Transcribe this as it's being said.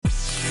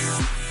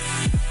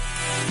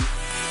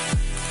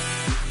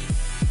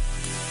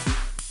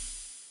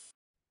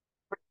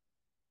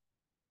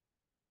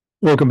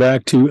Welcome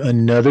back to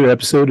another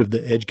episode of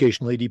the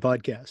Educational AD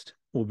Podcast.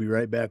 We'll be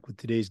right back with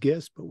today's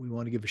guest, but we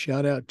want to give a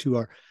shout out to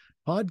our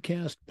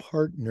podcast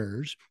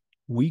partners,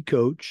 We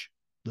Coach,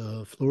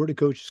 the Florida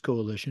Coaches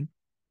Coalition,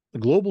 the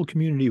Global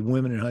Community of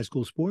Women in High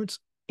School Sports,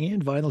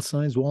 and Vital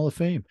Signs Wall of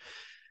Fame.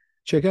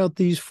 Check out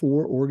these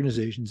four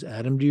organizations,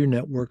 add them to your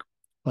network,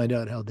 find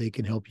out how they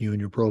can help you in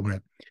your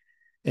program.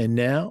 And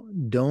now,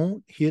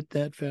 don't hit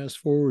that fast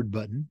forward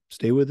button.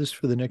 Stay with us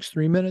for the next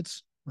 3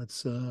 minutes.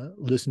 Let's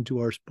listen to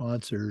our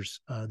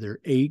sponsors. There are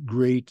 8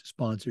 great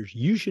sponsors.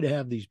 You should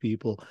have these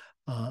people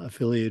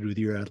affiliated with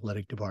your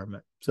athletic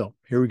department. So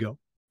here we go.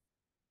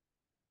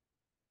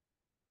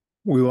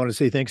 We want to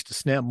say thanks to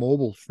Snap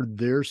Mobile for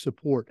their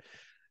support.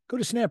 Go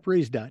to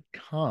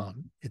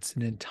snapraise.com. It's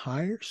an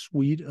entire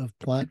suite of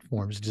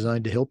platforms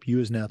designed to help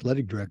you as an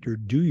athletic director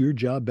do your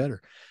job better.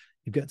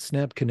 You've got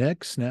Snap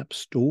Connect, Snap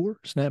Store,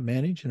 Snap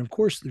Manage, and of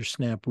course, there's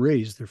Snap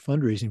Raise, their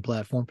fundraising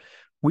platform.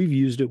 We've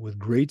used it with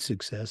great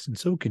success, and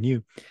so can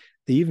you.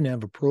 They even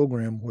have a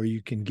program where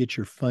you can get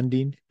your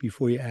funding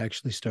before you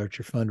actually start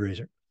your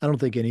fundraiser. I don't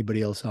think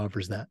anybody else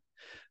offers that.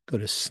 Go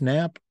to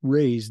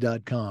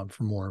snapraise.com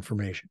for more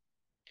information.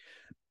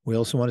 We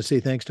also want to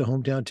say thanks to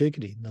Hometown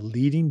Ticketing, the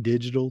leading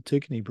digital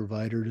ticketing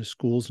provider to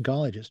schools and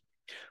colleges.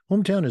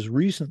 Hometown has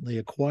recently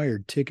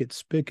acquired Ticket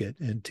Spigot,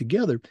 and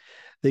together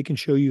they can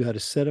show you how to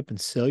set up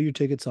and sell your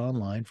tickets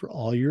online for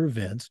all your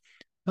events,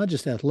 not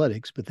just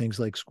athletics, but things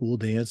like school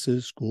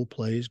dances, school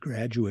plays,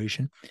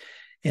 graduation.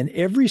 And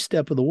every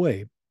step of the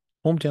way,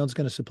 Hometown's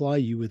going to supply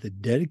you with a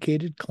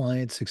dedicated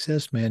client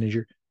success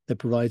manager that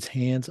provides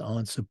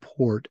hands-on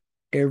support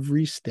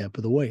every step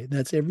of the way.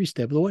 That's every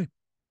step of the way.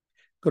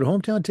 Go to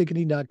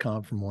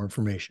hometownticketing.com for more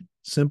information.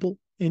 Simple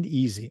and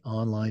easy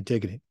online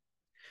ticketing.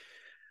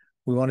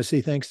 We want to say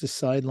thanks to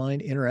Sideline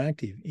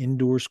Interactive,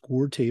 indoor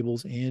score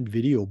tables and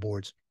video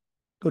boards.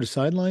 Go to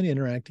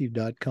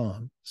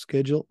sidelineinteractive.com,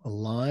 schedule a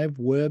live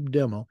web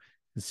demo,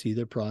 and see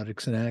their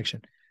products in action.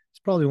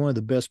 It's probably one of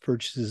the best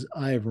purchases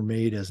I ever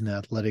made as an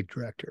athletic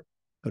director.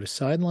 Go to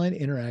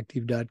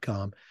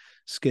sidelineinteractive.com,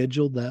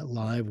 schedule that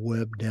live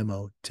web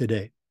demo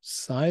today.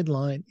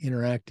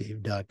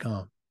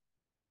 Sidelineinteractive.com.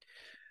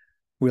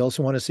 We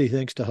also want to say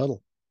thanks to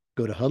Huddle.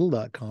 Go to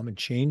huddle.com and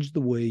change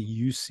the way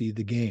you see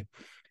the game.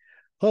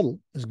 Huddle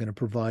is going to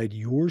provide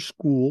your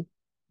school,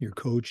 your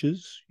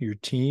coaches, your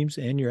teams,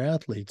 and your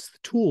athletes the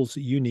tools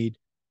that you need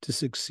to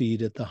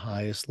succeed at the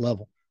highest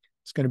level.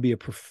 It's going to be a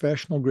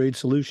professional grade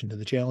solution to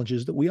the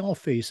challenges that we all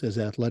face as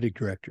athletic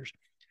directors.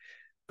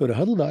 Go to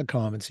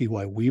huddle.com and see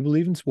why we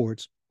believe in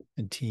sports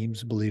and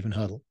teams believe in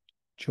Huddle.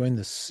 Join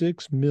the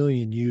 6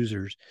 million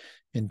users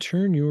and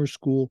turn your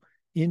school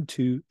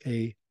into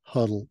a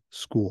Huddle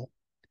school.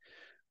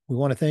 We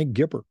want to thank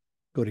Gipper.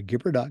 Go to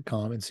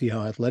Gipper.com and see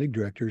how athletic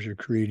directors are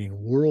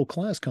creating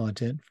world-class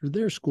content for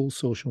their school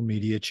social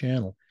media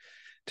channel.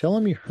 Tell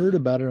them you heard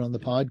about it on the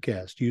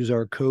podcast. Use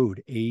our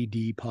code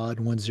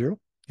ADPOD10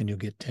 and you'll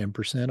get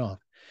 10% off.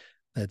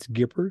 That's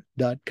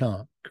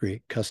Gipper.com.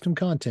 Create custom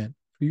content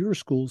for your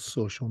school's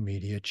social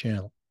media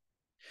channel.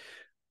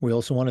 We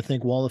also want to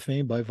thank Wall of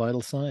Fame by Vital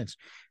Signs.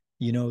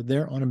 You know,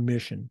 they're on a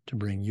mission to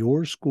bring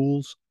your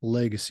school's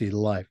legacy to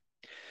life.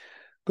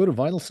 Go to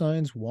Vital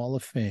Signs Wall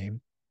of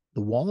Fame. The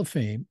Wall of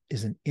Fame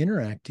is an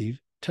interactive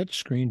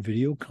touchscreen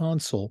video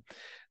console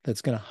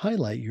that's going to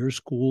highlight your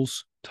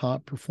school's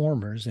top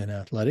performers in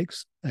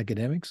athletics,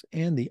 academics,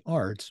 and the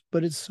arts,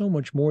 but it's so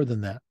much more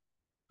than that.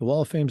 The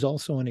Wall of Fame is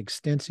also an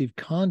extensive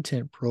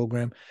content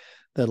program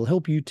that'll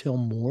help you tell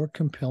more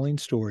compelling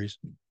stories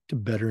to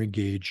better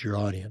engage your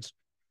audience.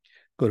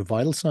 Go to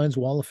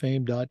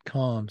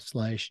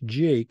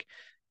vitalsignswalloffame.com/Jake.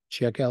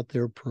 Check out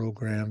their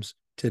programs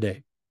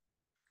today.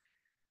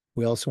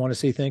 We also want to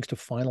say thanks to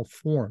Final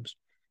Forms.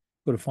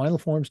 Go to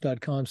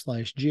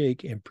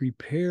finalforms.com/Jake and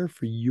prepare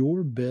for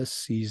your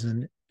best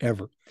season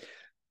ever.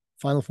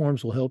 Final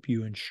Forms will help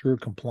you ensure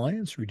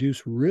compliance,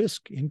 reduce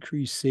risk,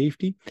 increase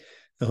safety.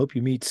 They'll help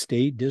you meet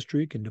state,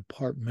 district, and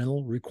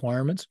departmental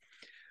requirements.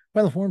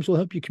 Final Forms will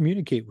help you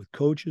communicate with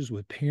coaches,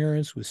 with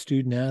parents, with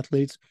student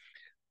athletes.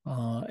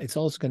 It's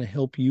also going to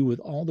help you with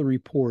all the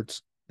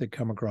reports that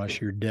come across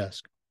your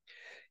desk.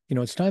 You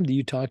know, it's time that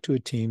you talk to a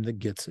team that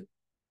gets it.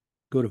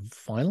 Go to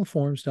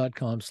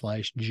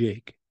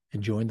finalforms.com/Jake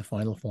and join the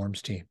Final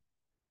Forms team.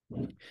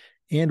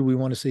 And we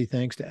want to say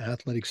thanks to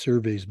Athletic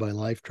Surveys by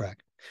LifeTrack.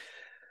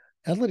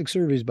 Athletic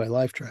Surveys by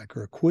LifeTrack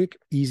are a quick,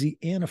 easy,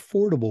 and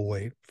affordable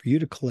way for you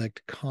to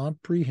collect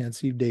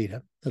comprehensive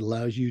data that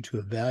allows you to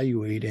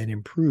evaluate and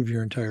improve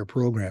your entire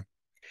program.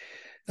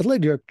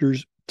 Athletic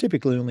directors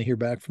typically only hear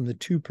back from the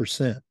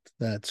 2%,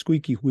 that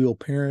squeaky wheel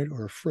parent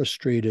or a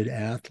frustrated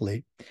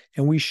athlete,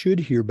 and we should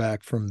hear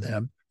back from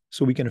them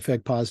so we can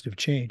affect positive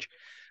change.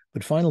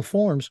 But Final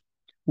Forms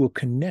will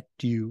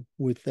connect you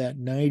with that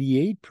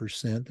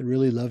 98% that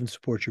really love and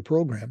support your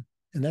program.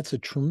 And that's a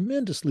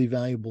tremendously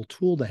valuable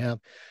tool to have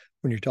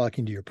when you're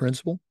talking to your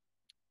principal,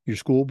 your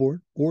school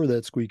board, or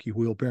that squeaky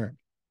wheel parent.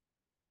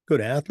 Go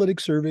to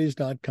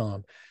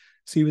athleticsurveys.com.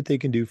 See what they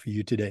can do for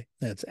you today.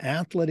 That's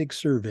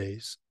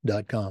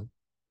athleticsurveys.com.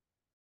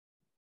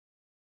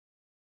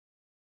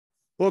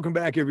 Welcome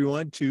back,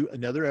 everyone, to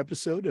another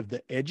episode of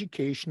the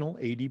Educational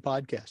AD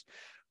Podcast.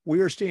 We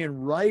are staying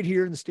right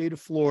here in the state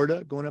of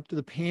Florida, going up to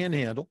the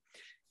Panhandle,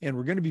 and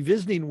we're going to be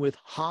visiting with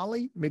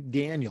Holly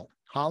McDaniel.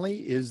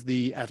 Holly is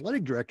the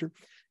athletic director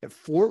at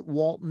Fort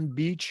Walton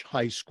Beach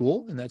High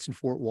School, and that's in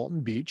Fort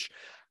Walton Beach.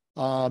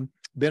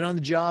 Been on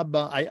the job,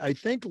 I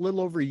think, a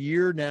little over a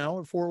year now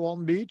at Fort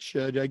Walton Beach.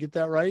 Did I get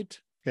that right?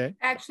 Okay.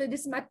 Actually,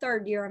 this is my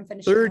third year. I'm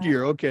finishing. Third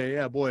year. Okay.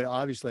 Yeah, boy,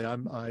 obviously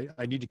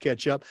I need to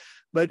catch up,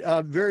 but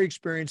very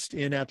experienced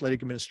in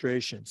athletic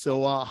administration.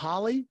 So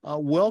Holly,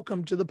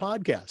 welcome to the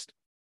podcast.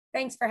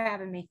 Thanks for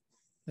having me.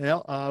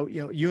 Well,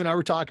 you and I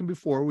were talking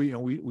before.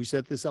 We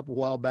set this up a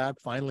while back,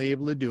 finally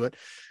able to do it.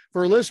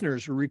 For our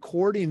listeners, we're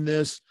recording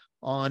this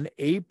on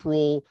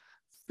April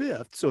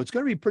 5th. So it's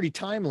going to be pretty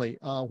timely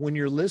when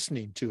you're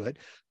listening to it.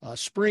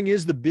 Spring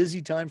is the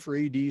busy time for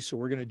AD, so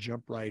we're going to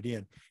jump right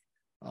in.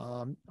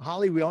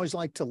 Holly, we always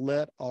like to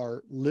let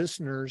our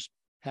listeners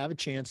have a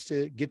chance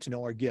to get to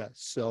know our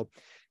guests. So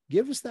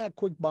give us that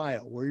quick bio,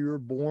 where you were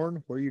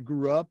born, where you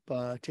grew up,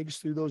 take us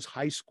through those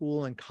high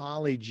school and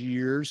college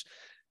years.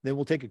 Then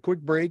we'll take a quick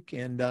break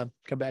and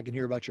come back and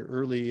hear about your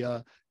early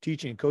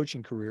teaching and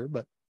coaching career.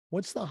 But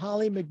what's the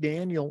Holly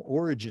McDaniel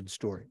origin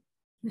story?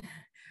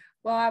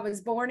 Well, I was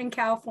born in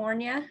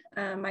California.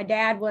 My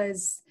dad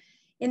was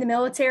in the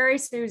military,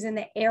 so he was in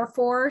the Air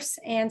Force,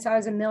 and so I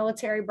was a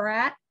military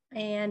brat.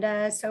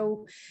 And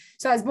so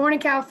I was born in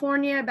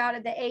California. About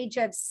at the age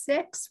of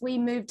 6, we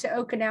moved to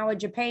Okinawa,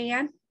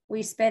 Japan.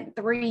 We spent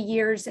 3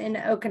 years in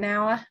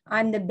Okinawa.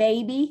 I'm the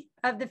baby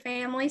of the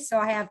family, so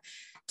I have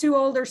 2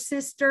 older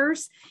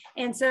sisters.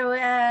 And so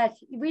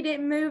we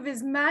didn't move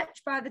as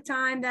much by the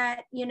time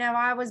that,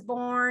 I was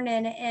born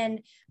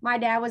and my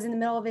dad was in the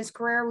middle of his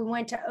career. We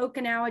went to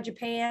Okinawa,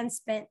 Japan,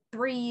 spent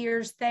 3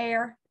 years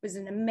there. It was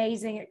an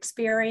amazing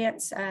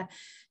experience.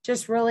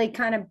 Just really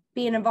kind of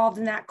being involved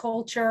in that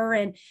culture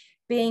and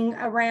being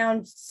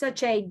around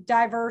such a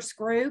diverse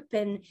group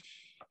and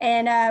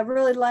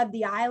really loved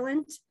the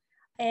island.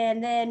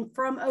 And then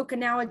from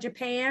Okinawa,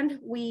 Japan,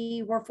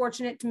 we were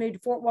fortunate to move to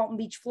Fort Walton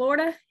Beach,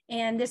 Florida.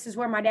 And this is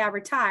where my dad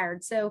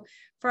retired. So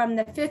from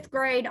the 5th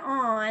grade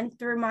on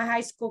through my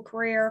high school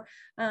career,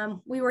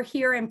 we were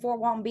here in Fort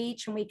Walton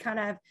Beach and we kind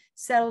of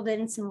settled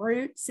in some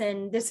roots.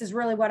 And this is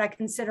really what I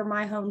consider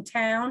my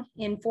hometown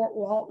in Fort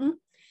Walton.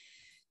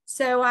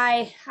 So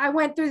I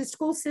went through the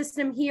school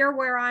system here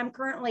where I'm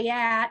currently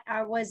at.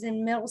 I was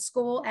in middle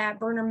school at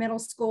Bruner Middle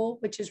School,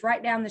 which is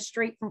right down the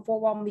street from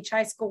Fort Walton Beach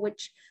High School,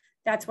 which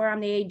that's where I'm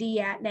the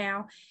AD at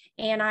now.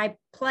 And I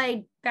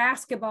played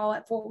basketball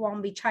at Fort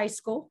Walton Beach High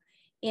School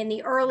in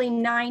the early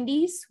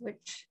 90s,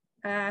 which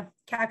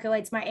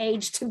calculates my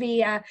age to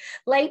be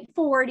late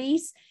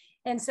 40s.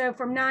 And so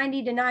from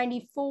 90 to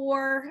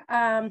 94,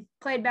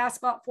 played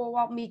basketball at Fort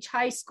Walton Beach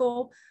High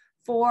School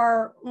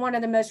for one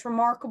of the most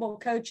remarkable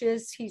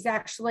coaches. He's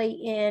actually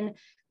in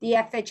the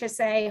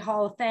FHSA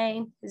Hall of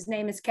Fame. His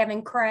name is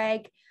Kevin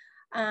Craig.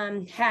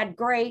 Had a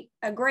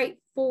great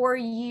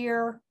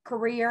 4-year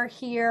career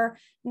here,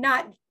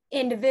 not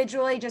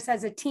individually, just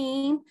as a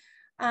team,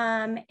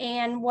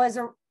 and was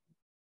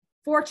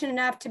fortunate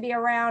enough to be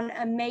around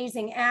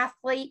amazing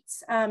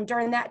athletes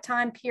during that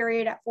time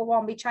period at Fort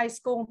Walton Beach High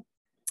School.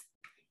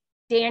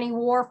 Danny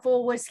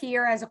Warfel was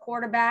here as a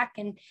quarterback,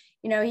 and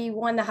he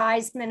won the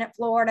Heisman at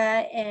Florida,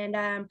 and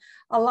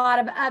a lot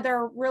of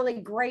other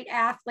really great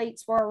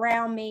athletes were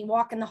around me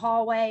walking the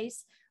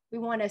hallways. We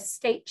won a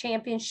state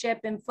championship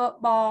in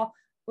football.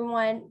 We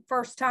won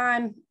first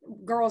time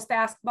girls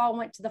basketball,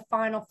 went to the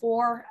Final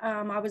Four.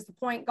 I was the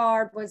point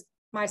guard, was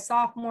my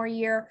sophomore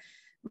year.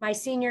 My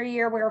senior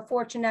year, we were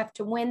fortunate enough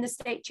to win the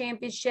state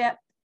championship.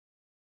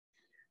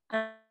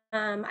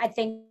 I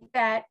think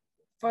that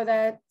for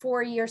the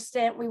 4-year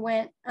stint, we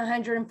went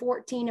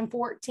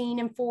 114-14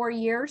 in 4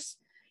 years.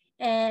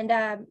 And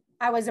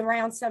I was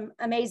around some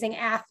amazing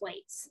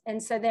athletes.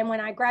 And so then when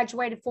I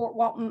graduated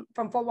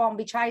from Fort Walton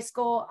Beach High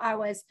School, I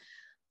was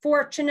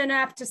fortunate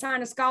enough to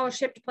sign a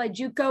scholarship to play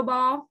JUCO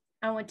ball.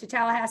 I went to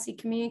Tallahassee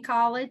Community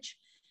College.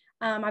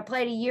 I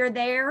played a year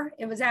there.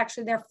 It was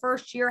actually their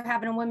first year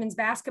having a women's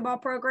basketball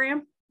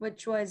program,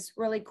 which was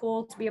really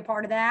cool to be a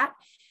part of that.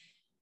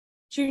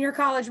 Junior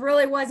college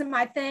really wasn't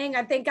my thing.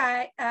 I think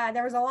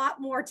there was a lot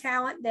more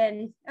talent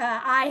than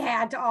I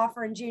had to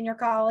offer in junior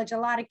college. A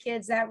lot of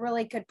kids that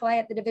really could play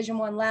at the Division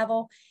I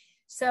level.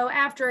 So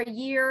after a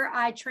year,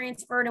 I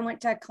transferred and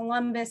went to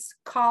Columbus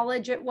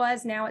College.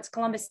 Now it's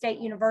Columbus State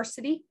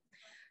University.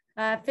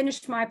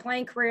 Finished my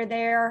playing career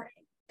there,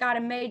 got a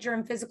major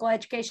in physical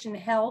education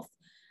and health.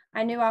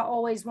 I knew I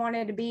always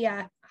wanted to be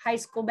a high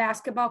school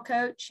basketball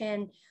coach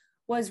and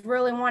was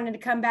really wanting to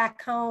come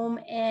back home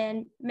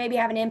and maybe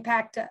have an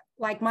impact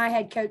like my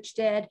head coach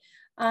did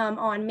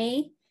on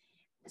me.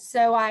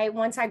 So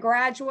once I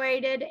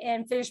graduated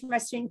and finished my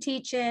student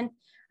teaching,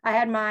 I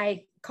had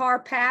my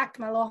car packed,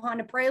 my little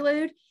Honda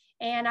Prelude,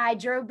 and I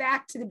drove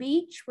back to the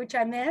beach, which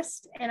I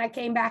missed, and I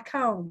came back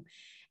home.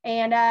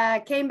 And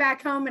I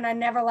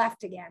never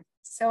left again.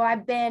 So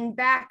I've been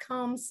back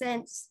home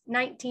since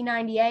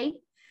 1998.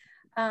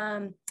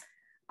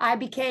 I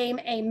became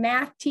a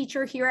math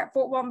teacher here at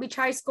Fort Walton Beach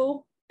High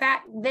School.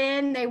 Back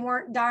then, they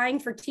weren't dying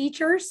for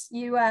teachers.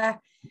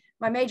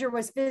 My major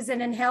was phys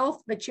and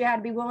health, but you had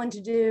to be willing to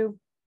do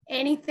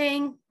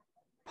anything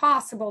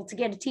possible to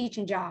get a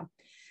teaching job.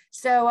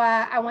 So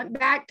I went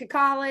back to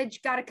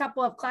college, got a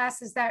couple of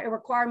classes that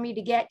required me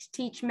to get to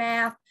teach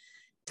math,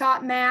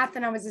 taught math,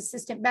 and I was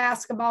assistant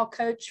basketball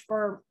coach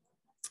for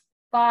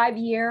 5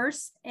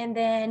 years. And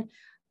then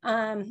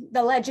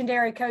the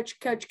legendary coach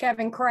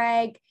Kevin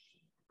Craig,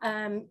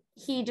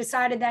 he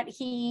decided that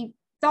he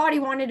thought he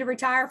wanted to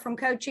retire from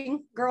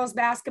coaching girls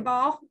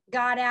basketball,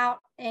 got out,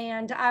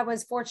 and I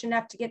was fortunate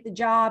enough to get the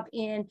job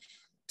in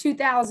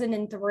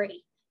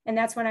 2003. And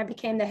that's when I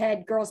became the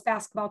head girls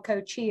basketball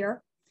coach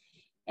here.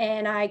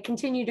 And I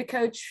continued to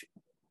coach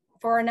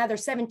for another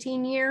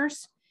 17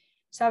 years.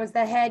 So I was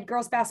the head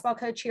girls basketball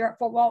coach here at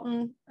Fort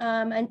Walton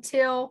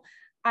until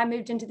I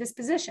moved into this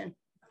position.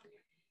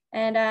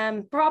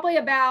 And probably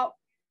about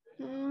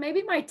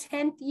maybe my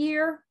 10th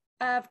year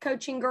of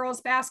coaching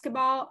girls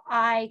basketball,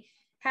 I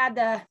had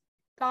the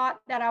thought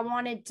that I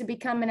wanted to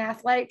become an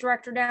athletic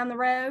director down the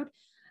road.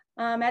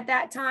 At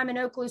that time in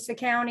Okaloosa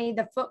County,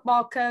 the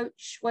football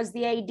coach was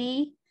the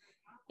AD,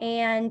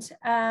 and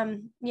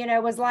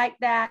was like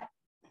that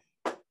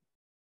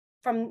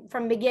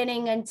from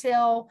beginning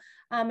until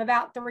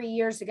about 3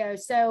 years ago.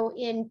 So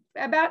in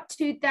about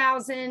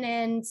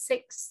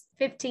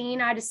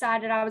 2015, I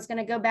decided I was going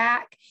to go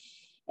back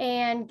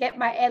and get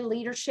my ed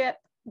leadership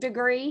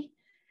degree.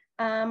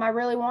 I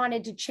really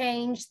wanted to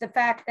change the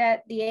fact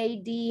that the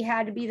AD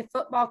had to be the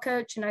football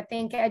coach. And I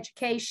think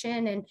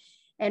education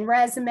and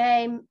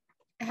resume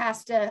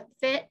has to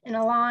fit and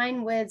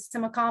align with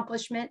some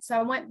accomplishments. So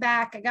I went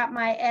back, I got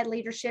my ed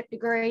leadership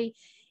degree.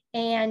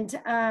 And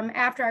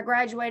after I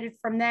graduated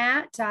from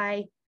that,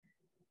 I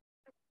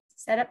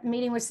set up a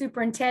meeting with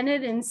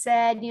superintendent and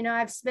said,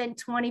 I've spent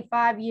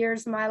 25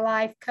 years of my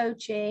life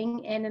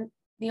coaching, and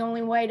the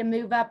only way to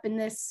move up in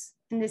this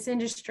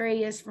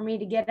industry is for me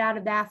to get out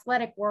of the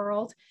athletic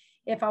world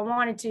if I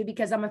wanted to,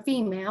 because I'm a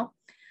female.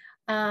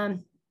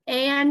 And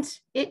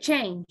it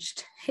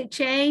changed.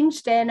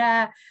 And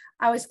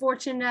I was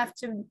fortunate enough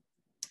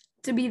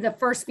to be the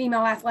first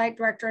female athletic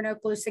director in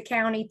Okaloosa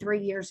County 3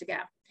 years ago.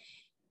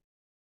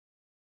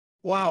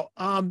 Wow.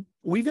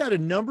 We've had a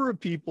number of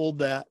people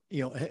that,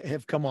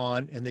 have come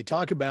on, and they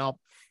talk about,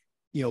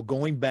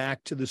 going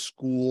back to the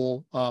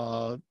school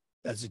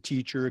as a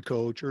teacher, a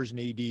coach, or as an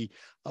AD,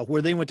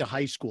 where they went to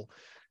high school.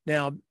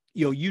 Now,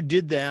 you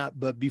did that,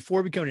 but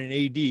before becoming an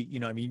AD,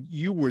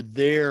 you were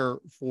there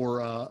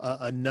for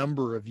a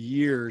number of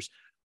years.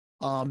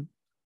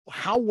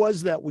 How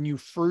was that when you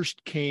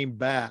first came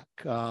back?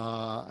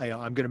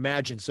 I'm going to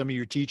imagine some of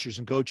your teachers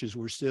and coaches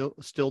were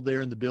still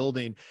there in the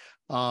building.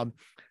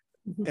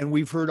 And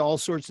we've heard all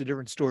sorts of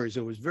different stories.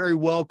 It was very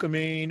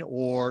welcoming,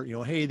 or,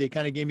 hey, they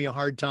kind of gave me a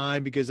hard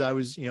time because I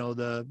was,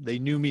 they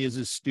knew me as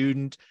a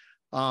student.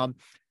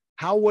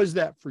 How was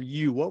that for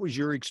you? What was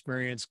your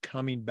experience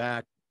coming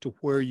back to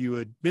where you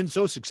had been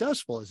so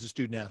successful as a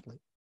student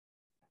athlete?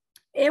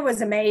 It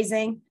was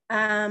amazing.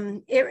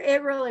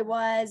 It really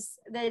was.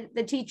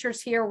 The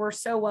teachers here were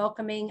so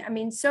welcoming. I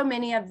mean, so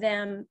many of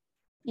them,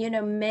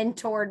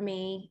 mentored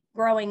me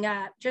growing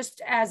up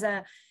just as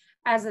a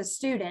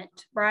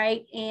student,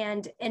 right?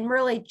 And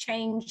really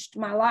changed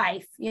my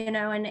life, and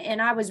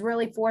I was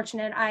really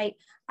fortunate. I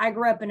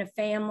grew up in a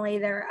family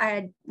there. I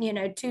had,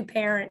 2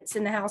 parents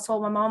in the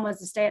household. My mom was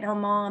a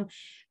stay-at-home mom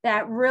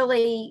that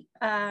really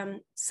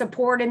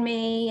supported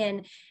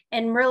me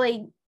and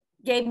really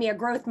gave me a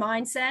growth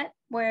mindset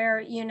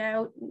where,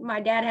 my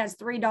dad has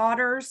 3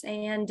 daughters,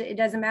 and it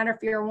doesn't matter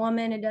if you're a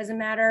woman. It doesn't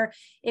matter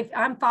if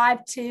I'm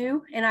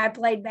 5'2" and I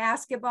played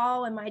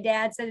basketball, and my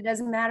dad said, it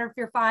doesn't matter if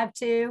you're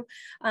 5'2",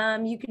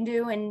 you can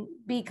do and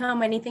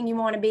become anything you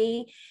want to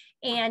be.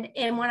 And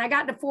when I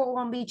got to Fort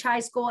Walton Beach High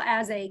School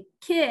as a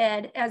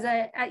kid, as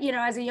a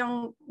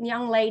young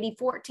lady,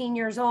 14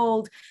 years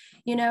old,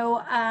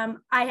 I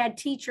had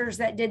teachers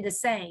that did the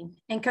same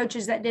and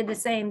coaches that did the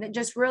same, that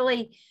just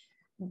really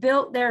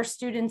built their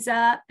students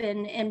up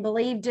and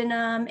believed in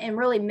them and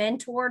really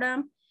mentored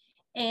them.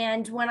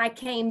 And when I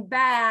came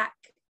back,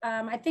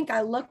 I think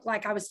I looked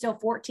like I was still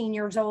 14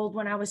 years old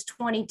when I was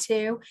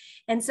 22.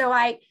 And so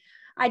I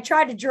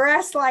tried to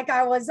dress like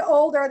I was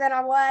older than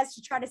I was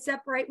to try to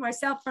separate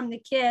myself from the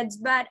kids.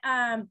 But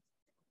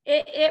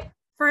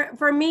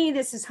for me,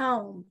 this is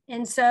home.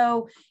 And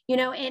so,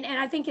 and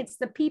I think it's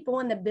the people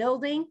in the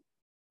building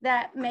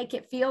that make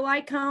it feel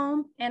like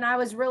home. And I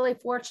was really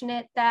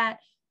fortunate that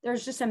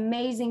there's just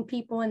amazing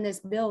people in this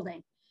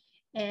building,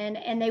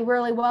 and they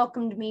really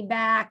welcomed me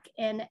back.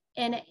 And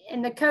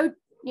the coach,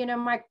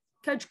 my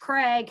coach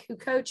Craig, who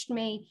coached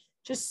me,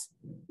 just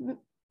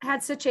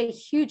had such a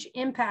huge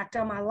impact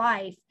on my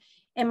life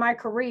and my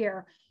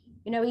career.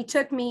 He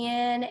took me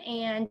in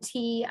and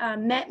he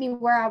met me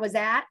where I was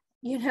at,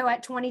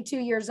 at 22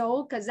 years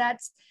old, because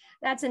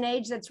that's an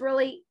age it's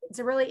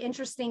a really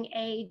interesting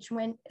age,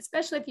 when,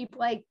 especially if you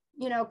play,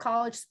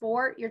 college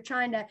sport, you're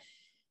trying to,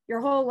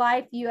 your whole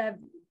life, you have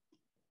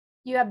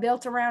you have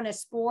built around a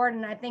sport.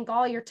 And I think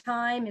all your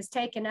time is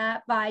taken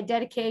up by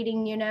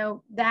dedicating,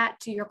 that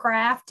to your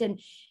craft. And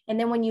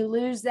then when you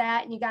lose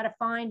that and you got to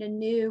find a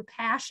new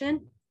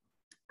passion,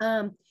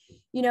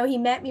 he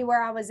met me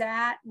where I was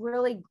at,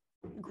 really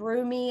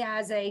grew me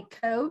as a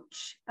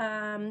coach,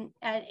 and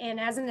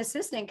as an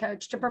assistant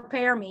coach to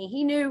prepare me.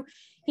 He knew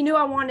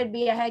I wanted to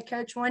be a head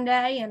coach one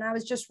day. And I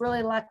was just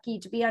really lucky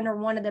to be under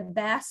one of the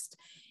best,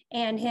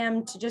 and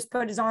him to just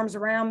put his arms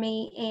around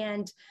me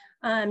and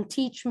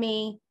teach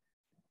me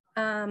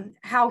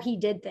how he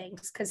did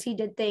things, because he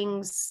did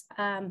things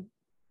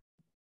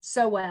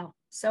so well.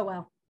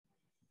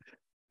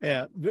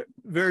 Yeah,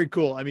 very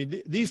cool. I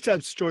mean, these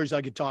types of stories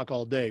I could talk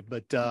all day,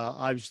 but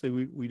obviously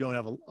we don't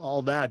have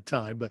all that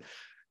time, but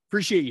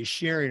appreciate you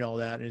sharing all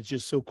that. And it's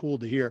just so cool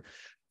to hear.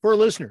 For our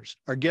listeners,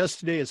 our guest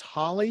today is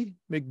Holly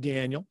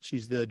McDaniel.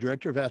 She's the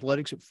director of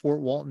athletics at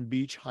Fort Walton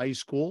Beach High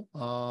School.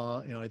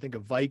 I think a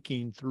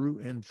Viking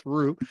through and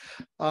through.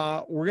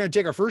 We're going to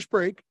take our first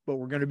break, but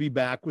we're going to be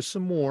back with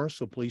some more.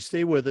 So please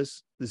stay with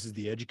us. This is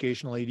the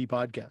Educational AD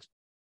Podcast.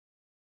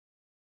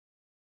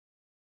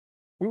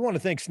 We want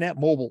to thank Snap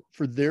Mobile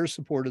for their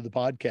support of the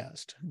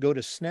podcast. Go to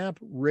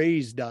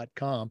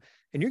snapraise.com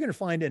and you're going to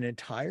find an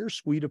entire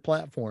suite of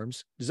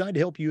platforms designed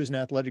to help you as an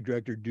athletic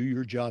director do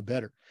your job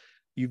better.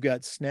 You've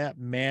got Snap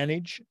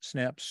Manage,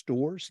 Snap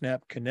Store,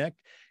 Snap Connect,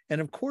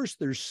 and of course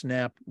there's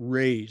Snap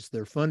Raise,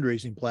 their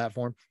fundraising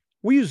platform.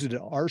 We use it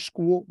at our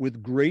school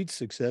with great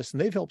success,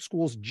 and they've helped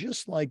schools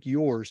just like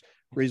yours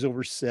raise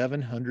over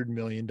 $700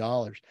 million.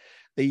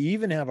 They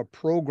even have a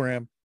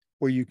program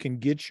where you can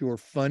get your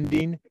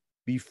funding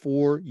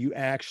before you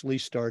actually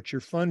start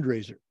your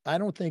fundraiser. I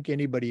don't think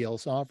anybody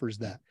else offers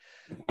that.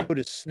 Go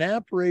to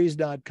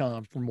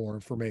snapraise.com for more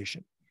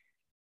information.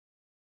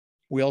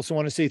 We also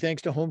want to say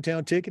thanks to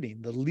Hometown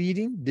Ticketing, the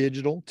leading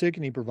digital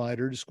ticketing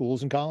provider to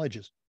schools and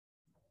colleges.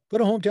 Go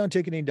to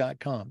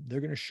hometownticketing.com. They're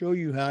going to show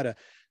you how to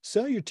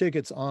sell your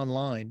tickets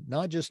online,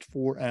 not just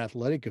for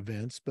athletic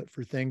events, but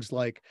for things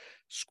like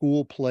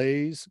school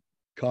plays,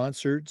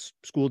 concerts,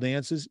 school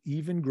dances,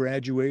 even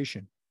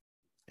graduation.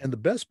 And the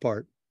best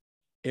part,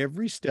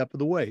 every step of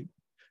the way,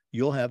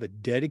 you'll have a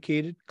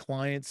dedicated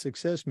client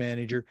success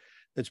manager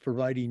that's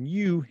providing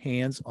you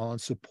hands-on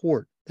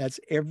support. That's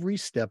every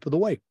step of the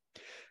way.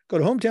 Go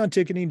to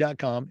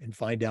hometownticketing.com and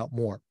find out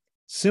more.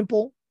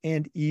 Simple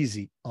and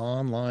easy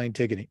online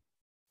ticketing.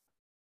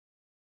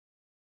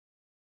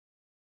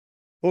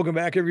 Welcome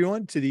back,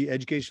 everyone, to the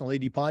Educational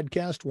AD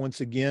Podcast.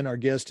 Once again, our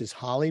guest is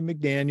Holly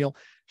McDaniel.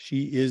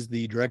 She is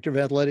the Director of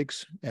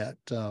Athletics at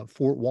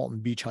Fort Walton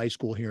Beach High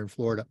School here in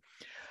Florida.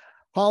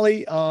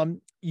 Holly,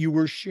 you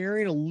were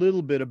sharing a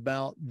little bit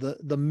about the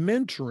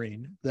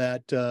mentoring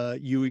that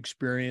you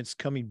experienced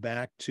coming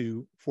back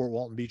to Fort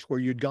Walton Beach, where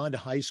you'd gone to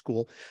high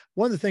school.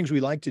 One of the things we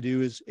like to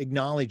do is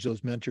acknowledge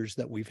those mentors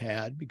that we've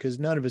had, because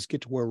none of us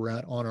get to where we're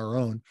at on our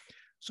own.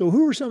 So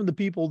who are some of the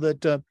people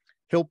that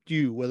helped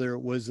you, whether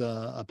it was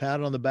a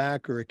pat on the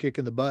back or a kick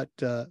in the butt?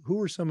 Who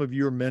are some of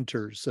your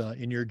mentors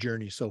in your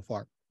journey so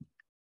far?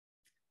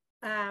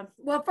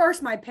 Well,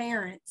 first, my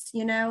parents,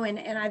 and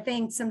I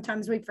think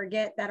sometimes we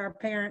forget that our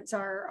parents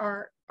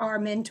are our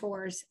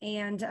mentors.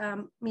 And,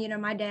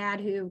 my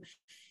dad, who,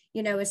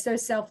 is so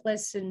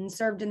selfless and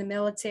served in the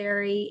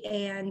military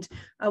and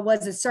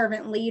was a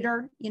servant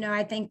leader.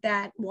 I think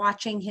that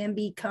watching him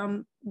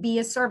be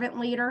a servant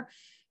leader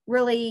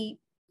really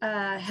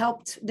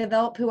helped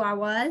develop who I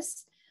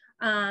was.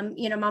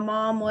 My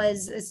mom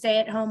was a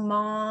stay-at-home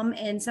mom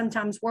and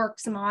sometimes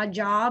worked some odd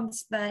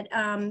jobs, but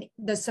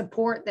the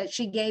support that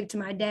she gave to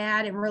my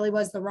dad and really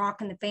was the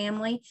rock in the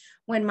family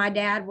when my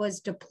dad was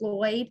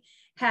deployed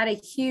had a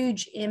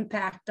huge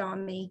impact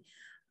on me.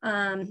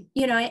 And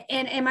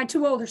my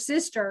two older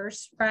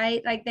sisters,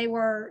 right? Like they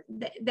were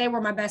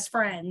my best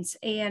friends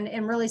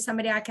and really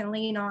somebody I can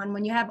lean on.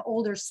 When you have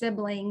older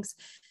siblings,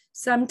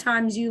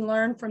 sometimes you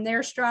learn from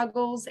their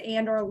struggles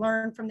or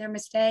learn from their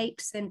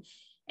mistakes,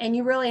 and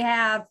you really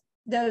have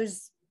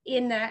those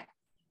in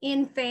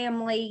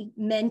family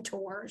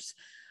mentors.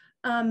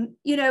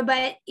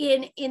 But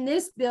in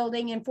this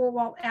building at Fort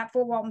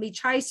Walton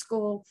Beach High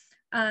School,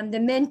 the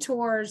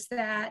mentors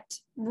that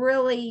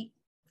really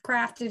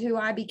crafted who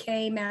I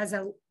became as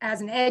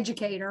an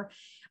educator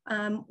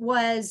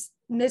was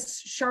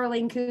Miss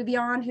Charlene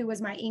Kubion, who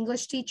was my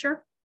English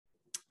teacher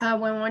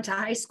when I went to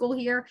high school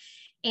here.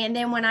 And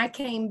then when I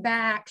came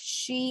back,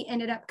 she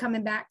ended up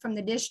coming back from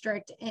the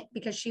district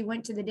because she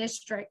went to the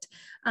district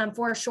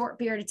for a short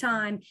period of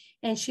time.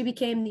 And she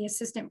became the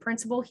assistant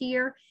principal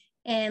here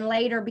and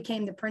later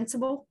became the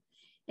principal.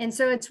 And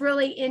so it's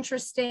really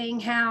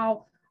interesting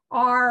how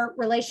our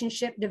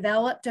relationship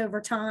developed over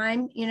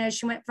time.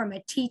 She went from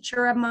a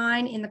teacher of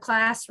mine in the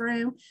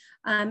classroom,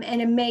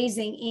 an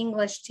amazing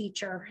English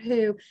teacher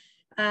who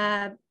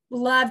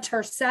loved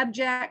her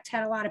subject,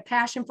 had a lot of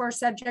passion for her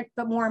subject,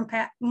 but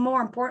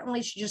more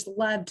importantly, she just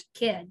loved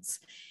kids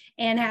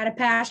and had a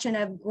passion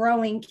of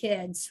growing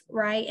kids,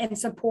 right, and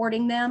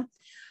supporting them.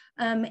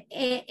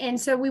 And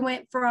so we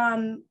went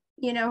from,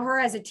 her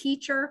as a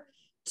teacher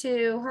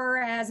to her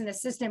as an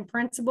assistant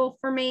principal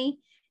for me.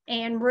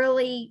 and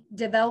really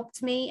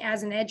developed me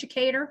as an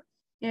educator.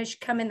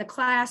 She'd come in the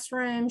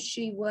classroom.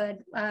 She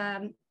would,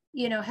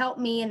 help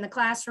me in the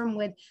classroom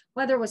with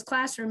whether it was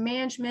classroom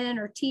management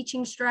or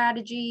teaching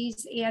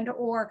strategies, and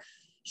or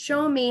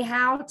show me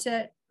how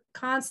to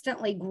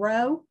constantly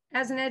grow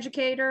as an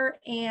educator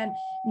and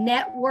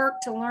network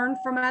to learn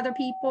from other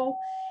people.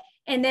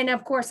 And then,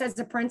 of course, as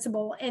a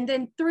principal. And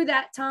then through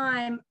that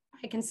time,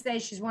 I can say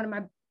she's one of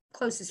my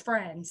closest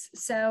friends.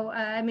 So,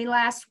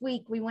 last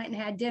week we went and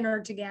had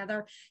dinner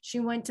together. She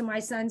went to my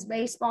son's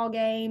baseball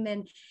game,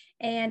 and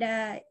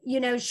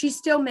she's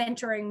still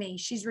mentoring me.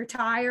 She's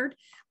retired,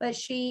 but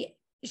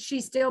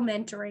she's still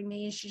mentoring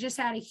me. And she just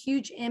had a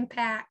huge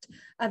impact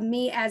of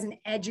me as an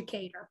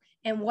educator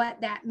and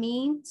what that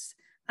means,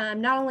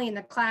 not only in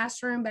the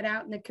classroom, but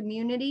out in the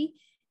community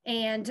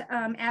and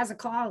as a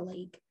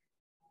colleague.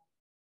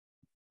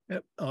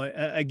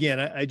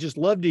 Again, I just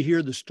love to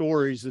hear the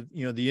stories of,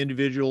 the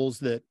individuals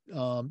that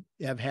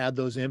have had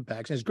those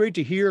impacts. And it's great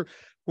to hear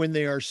when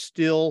they are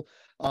still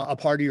a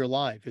part of your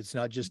life. It's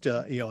not just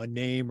a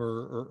name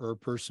or a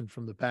person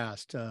from the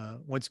past.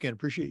 Once again,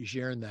 appreciate you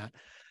sharing that.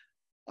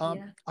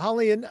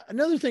 Holly, and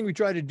another thing we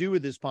try to do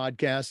with this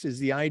podcast is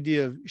the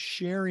idea of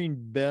sharing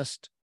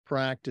best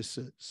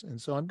practices. And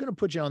so I'm going to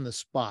put you on the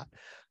spot.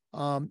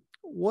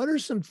 What are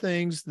some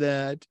things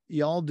that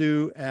y'all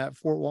do at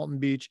Fort Walton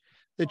Beach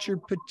that you're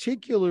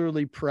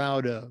particularly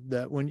proud of,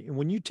 that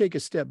when you take a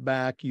step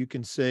back, you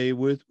can say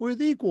with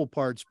equal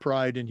parts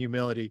pride and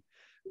humility,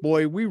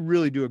 boy, we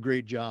really do a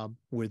great job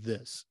with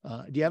this.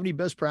 Do you have any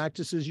best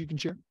practices you can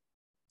share?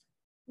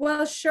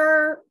 Well,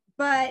 sure.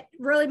 But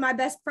really my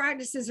best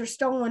practices are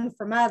stolen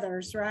from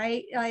others,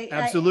 right?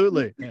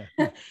 Absolutely.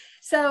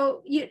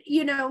 So,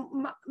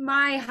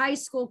 my high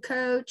school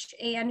coach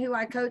and who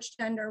I coached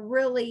under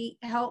really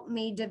helped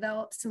me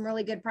develop some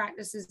really good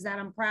practices that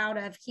I'm proud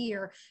of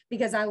here,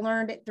 because I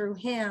learned it through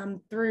him,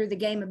 through the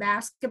game of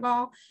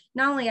basketball,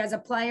 not only as a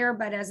player,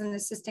 but as an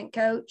assistant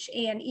coach.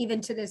 And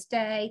even to this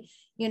day,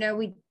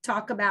 we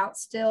talk about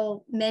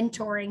still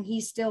mentoring.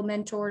 He still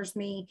mentors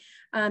me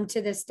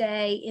to this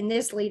day in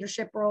this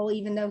leadership role,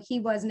 even though he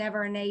was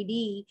never an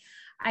AD.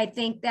 I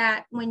think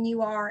that when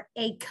you are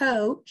a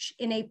coach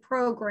in a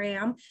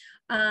program,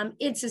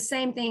 it's the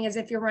same thing as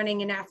if you're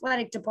running an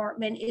athletic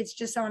department. It's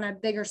just on a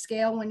bigger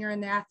scale when you're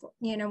in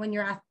when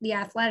you're the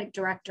athletic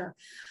director.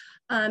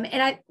 Some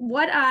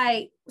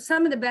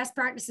of the best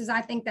practices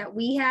I think that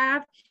we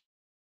have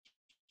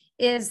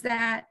is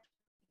that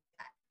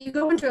you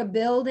go into a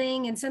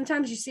building and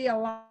sometimes you see a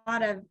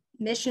lot of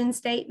mission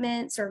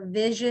statements or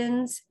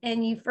visions,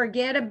 and you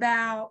forget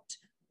about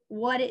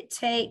what it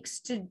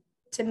takes to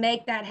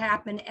make that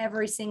happen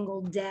every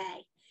single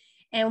day.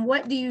 And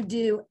what do you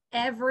do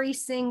every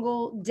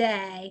single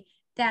day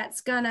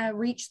that's going to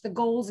reach the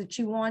goals that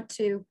you want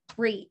to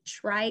reach,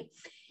 right?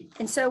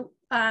 And so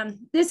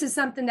this is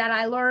something that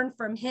I learned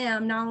from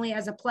him, not only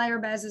as a player,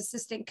 but as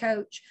assistant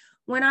coach.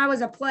 When I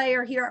was a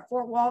player here at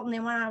Fort Walton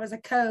and when I was a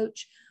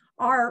coach,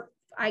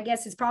 I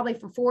guess it's probably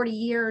for 40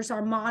 years,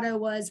 our motto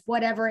was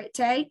whatever it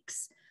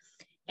takes.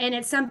 And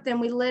it's something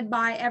we lived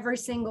by every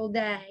single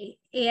day.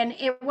 And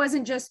it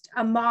wasn't just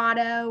a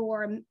motto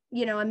or,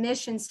 a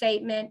mission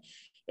statement.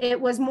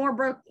 It was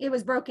it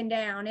was broken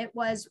down. It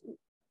was,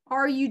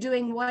 are you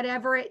doing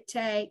whatever it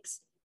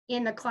takes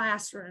in the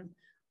classroom?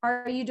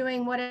 Are you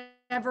doing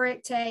whatever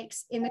it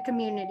takes in the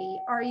community?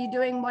 Are you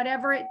doing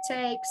whatever it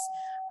takes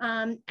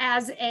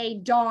as a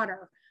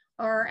daughter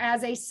or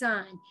as a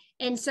son?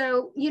 And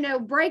so,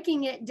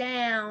 breaking it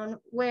down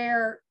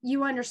where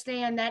you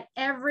understand that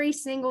every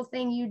single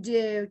thing you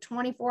do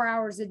 24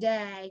 hours a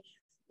day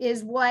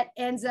is what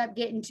ends up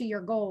getting to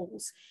your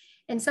goals.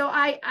 And so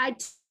I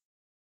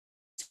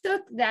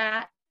took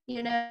that,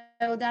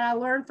 that I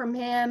learned from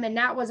him, and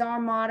that was our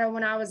motto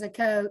when I was a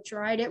coach,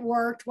 right? It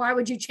worked. Why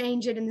would you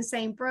change it in the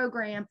same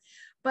program?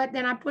 But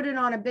then I put it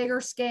on a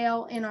bigger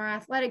scale in our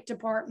athletic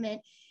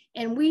department,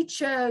 and we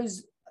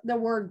chose the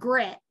word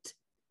grit,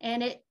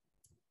 and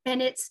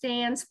it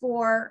stands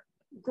for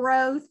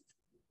growth,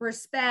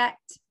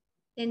 respect,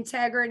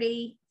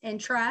 integrity, and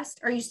trust.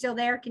 Are you still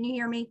there? Can you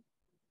hear me?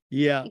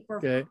 Yeah.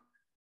 Okay.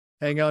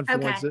 Hang on for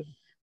 1 second.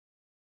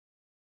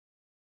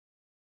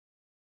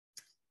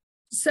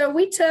 So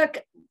we took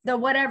the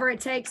whatever it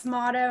takes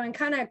motto and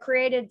kind of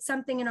created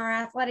something in our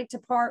athletic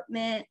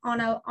department on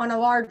a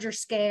larger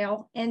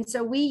scale. And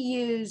so we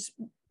use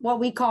what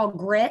we call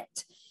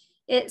grit.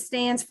 It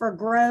stands for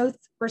growth,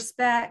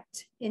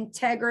 respect,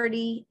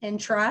 integrity, and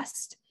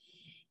trust.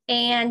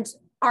 And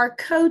our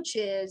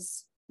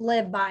coaches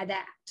live by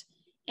that.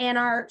 And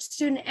our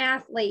student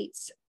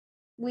athletes,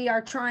 we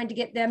are trying to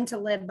get them to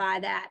live by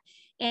that.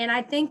 And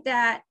I think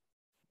that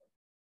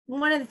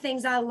one of the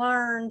things I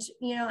learned,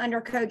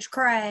 under Coach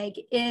Craig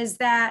is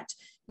that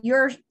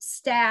your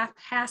staff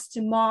has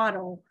to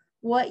model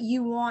what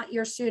you want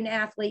your student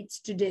athletes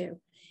to do.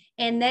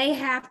 And they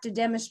have to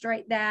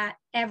demonstrate that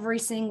every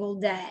single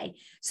day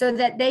so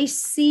that they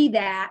see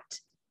that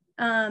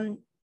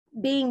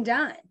being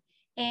done,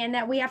 and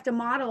that we have to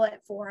model it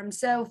for them.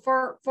 So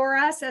for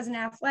us as an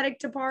athletic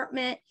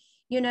department,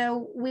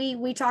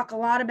 we talk a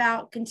lot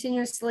about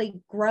continuously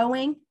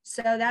growing.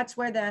 So that's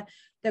where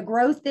the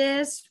growth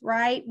is,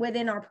 right,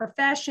 within our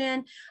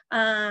profession,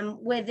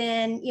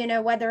 within,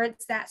 whether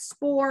it's that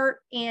sport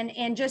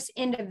and just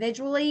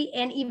individually,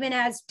 and even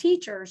as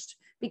teachers,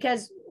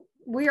 because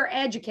we are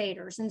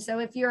educators. And so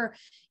if you're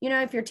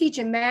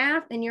teaching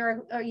math and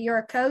you're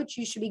a coach,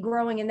 you should be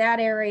growing in that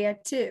area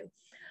too.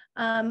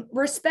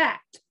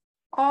 Respect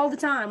all the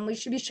time. We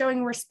should be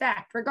showing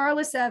respect,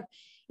 regardless of,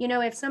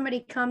 if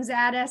somebody comes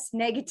at us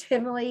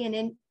negatively.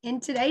 And in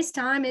today's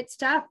time, it's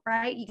tough,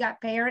 right? You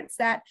got parents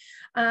that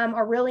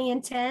are really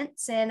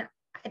intense. And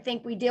I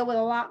think we deal with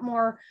a lot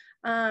more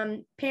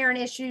parent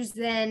issues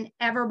than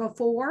ever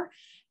before.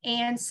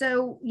 And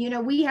so,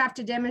 we have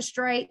to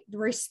demonstrate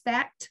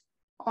respect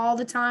all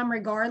the time,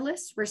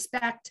 regardless.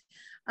 Respect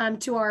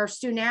to our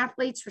student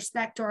athletes,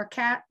 respect to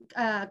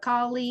our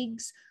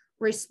colleagues,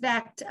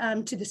 respect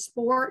to the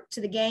sport,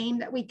 to the game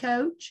that we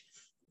coach.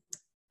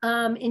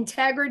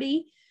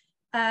 Integrity,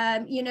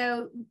 have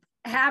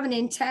an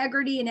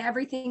integrity in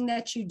everything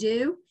that you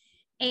do,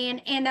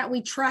 and that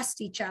we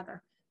trust each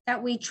other,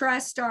 that we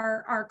trust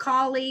our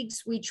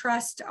colleagues, we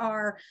trust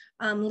our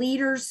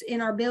leaders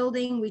in our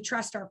building, we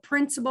trust our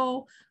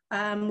principal,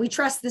 we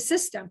trust the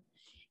system.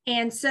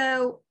 And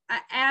so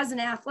as an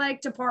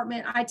athletic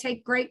department, I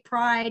take great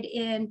pride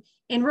in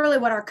really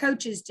what our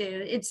coaches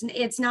do.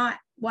 It's not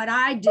what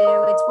I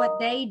do, it's what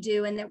they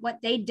do, and that what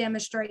they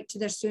demonstrate to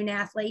their student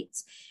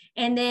athletes.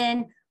 And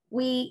then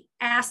we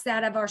ask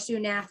that of our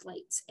student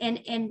athletes.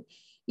 And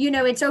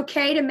it's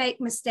okay to make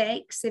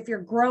mistakes. If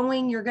you're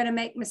growing, you're going to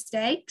make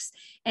mistakes,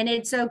 and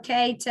it's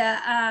okay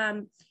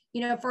to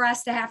for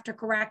us to have to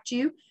correct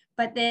you.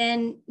 But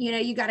then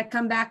you got to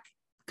come back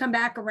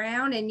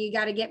around, and you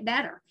got to get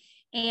better.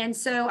 And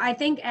so I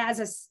think as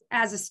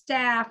a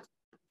staff,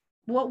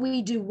 what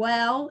we do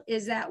well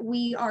is that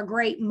we are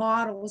great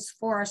models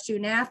for our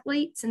student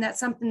athletes, and that's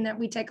something that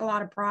we take a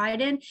lot of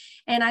pride in.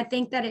 And I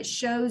think that it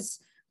shows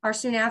our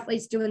student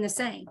athletes doing the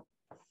same.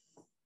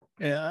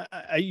 Yeah,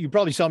 you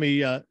probably saw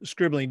me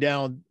scribbling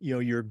down,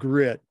 your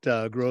grit,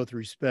 growth,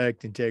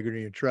 respect,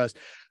 integrity, and trust.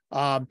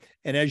 And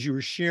as you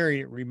were sharing,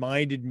 it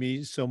reminded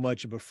me so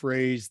much of a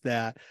phrase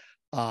that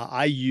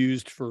I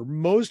used for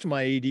most of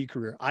my AD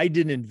career. I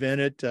didn't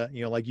invent it.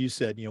 Like you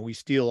said, we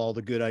steal all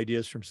the good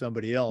ideas from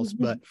somebody else,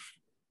 but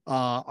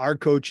our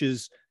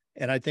coaches,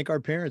 and I think our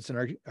parents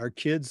and our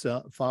kids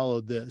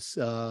followed this.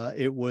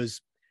 It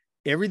was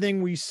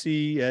everything we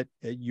see at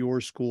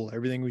your school,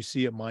 everything we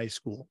see at my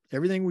school,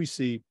 everything we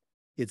see,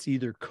 it's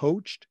either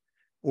coached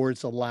or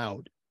it's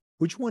allowed.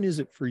 Which one is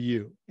it for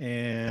you?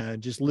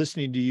 And just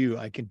listening to you,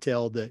 I can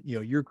tell that,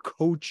 you're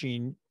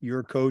coaching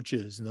your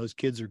coaches, and those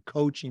kids are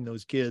coaching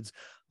those kids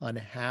on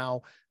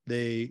how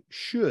they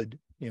should,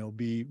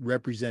 be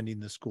representing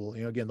the school.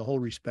 Again, the whole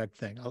respect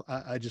thing.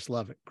 I just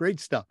love it. Great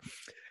stuff.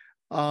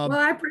 Well,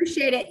 I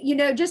appreciate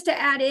it. Just to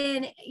add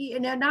in,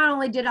 not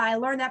only did I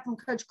learn that from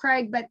Coach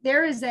Craig, but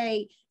there is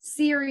a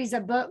series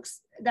of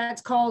books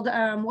that's called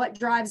What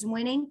Drives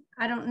Winning.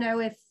 I don't know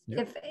if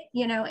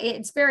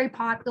it's very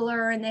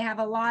popular, and they have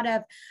a lot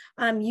of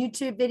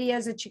YouTube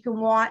videos that you can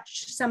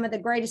watch, some of the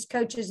greatest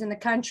coaches in the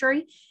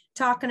country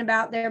talking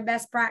about their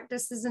best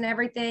practices and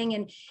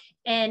everything.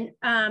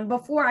 And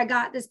before I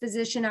got this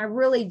position, I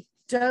really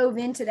dove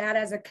into that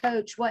as a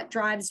coach, What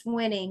Drives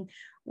Winning,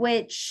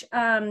 which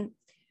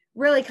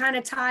really kind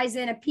of ties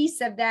in. A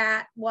piece of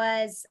that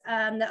was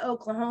the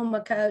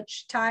Oklahoma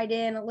coach tied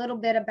in a little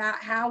bit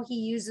about how he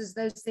uses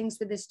those things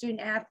with his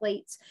student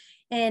athletes,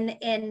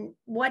 and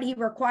what he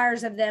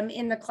requires of them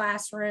in the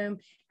classroom,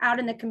 out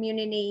in the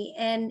community,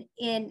 and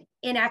in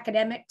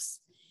academics,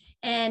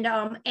 and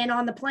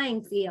on the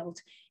playing field.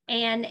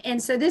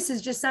 And so this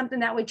is just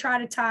something that we try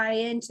to tie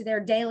into their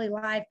daily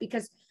life,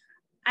 because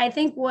I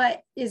think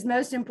what is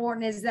most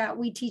important is that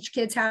we teach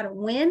kids how to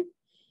win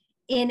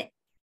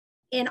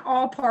in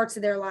all parts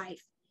of their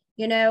life,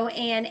 and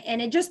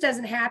it just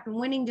doesn't happen.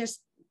 Winning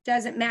just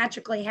doesn't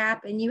magically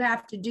happen. You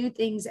have to do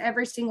things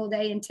every single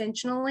day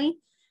intentionally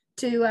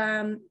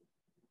to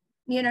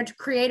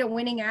create a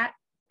winning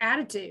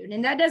attitude.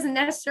 And that doesn't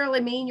necessarily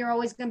mean you're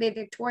always going to be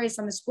victorious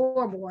on the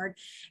scoreboard.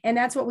 And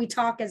that's what we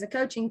talk as a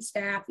coaching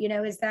staff,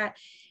 is that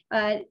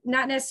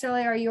not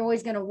necessarily are you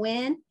always going to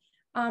win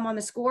on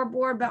the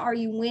scoreboard, but are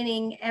you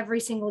winning every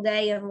single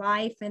day in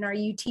life? And are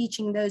you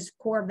teaching those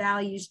core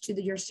values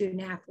to your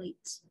student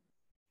athletes?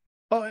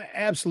 Oh,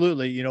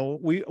 absolutely.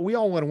 We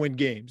all want to win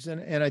games,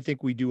 and I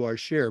think we do our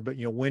share, but,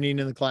 winning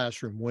in the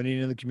classroom,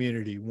 winning in the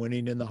community,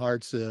 winning in the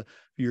hearts of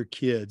your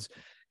kids.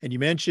 And you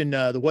mentioned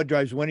the What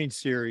Drives Winning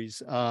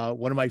series.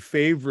 One of my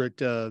favorite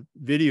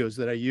videos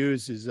that I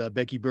use is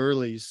Becky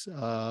Burley's,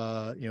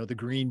 the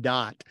green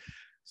dot.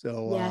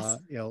 So, Yes.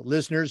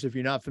 Listeners, if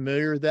you're not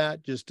familiar with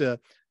that, just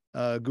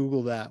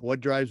Google that. What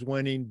Drives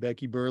Winning,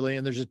 Becky Burley.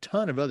 And there's a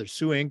ton of others.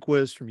 Sue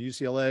Enquist from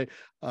UCLA.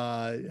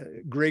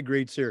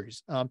 Great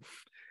series.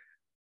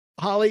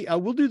 Holly,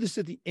 we'll do this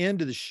at the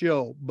end of the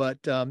show, but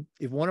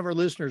if one of our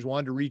listeners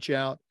wanted to reach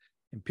out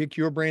and pick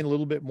your brain a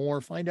little bit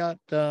more, find out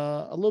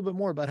a little bit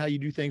more about how you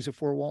do things at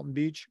Fort Walton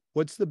Beach,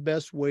 what's the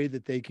best way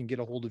that they can get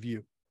a hold of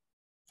you?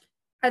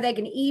 Or they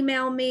can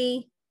email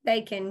me,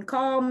 they can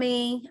call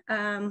me,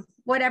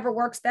 whatever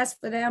works best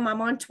for them.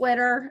 I'm on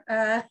Twitter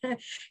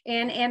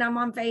and I'm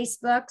on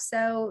Facebook.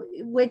 So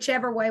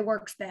whichever way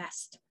works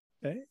best.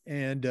 Okay.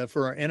 And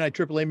for our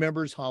NIAAA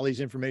members, Holly's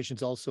information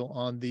is also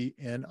on the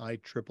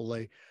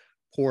NIAAA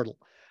portal.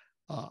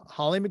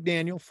 Holly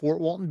McDaniel, Fort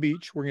Walton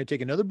Beach. We're going to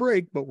take another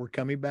break, but we're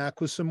coming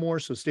back with some more.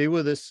 So stay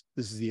with us.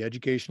 This is the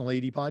Educational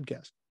AD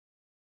Podcast.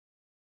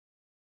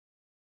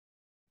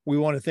 We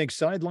want to thank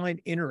Sideline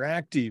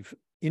Interactive,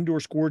 indoor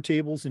score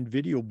tables and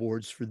video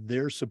boards for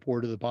their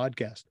support of the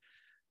podcast.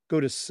 Go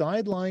to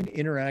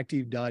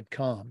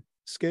sidelineinteractive.com,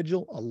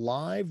 schedule a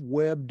live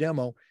web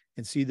demo,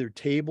 and see their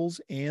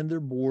tables and their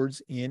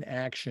boards in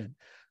action.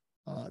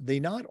 They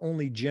not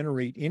only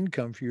generate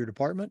income for your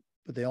department,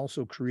 but they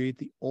also create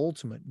the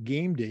ultimate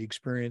game day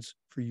experience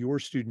for your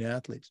student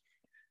athletes.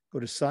 Go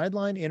to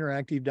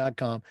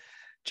sidelineinteractive.com.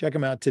 Check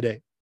them out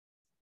today.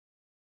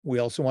 We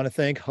also want to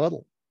thank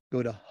Huddle.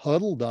 Go to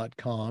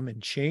huddle.com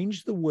and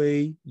change the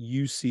way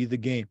you see the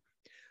game.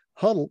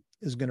 Huddle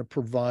is going to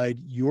provide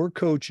your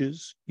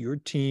coaches, your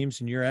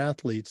teams, and your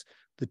athletes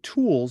the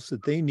tools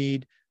that they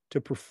need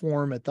to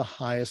perform at the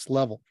highest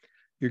level.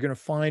 You're going to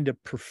find a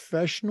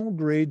professional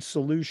grade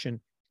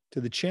solution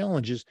to the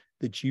challenges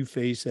that you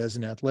face as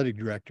an athletic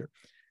director.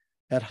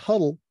 At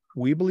Huddle,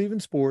 we believe in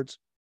sports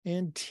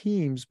and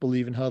teams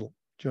believe in Huddle.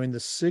 Join the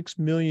 6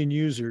 million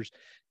users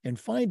and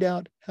find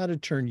out how to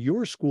turn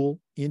your school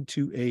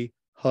into a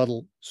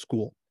Huddle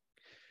school.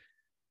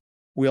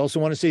 We also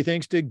want to say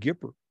thanks to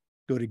Gipper.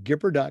 Go to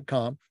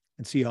Gipper.com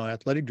and see how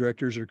athletic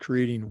directors are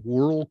creating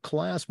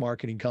world-class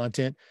marketing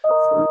content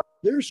for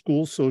their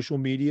school's social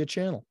media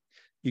channel.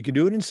 You can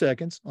do it in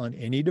seconds on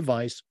any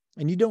device,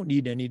 and you don't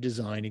need any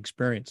design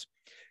experience.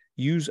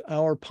 Use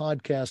our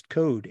podcast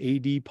code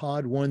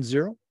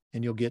ADPOD10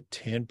 and you'll get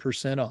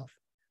 10% off.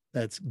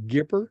 That's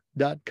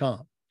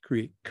Gipper.com.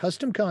 Create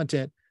custom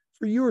content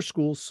for your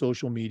school's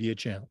social media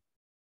channel.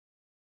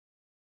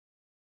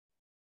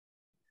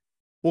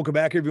 Welcome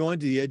back, everyone,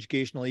 to the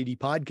Educational AD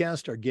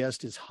Podcast. Our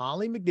guest is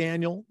Holly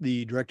McDaniel,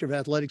 the Director of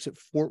Athletics at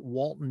Fort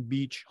Walton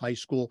Beach High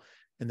School,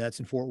 and that's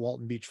in Fort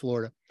Walton Beach,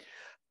 Florida.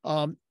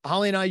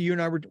 Holly and you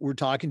and I were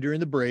talking during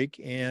the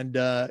break, and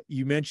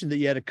you mentioned that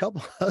you had a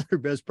couple other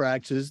best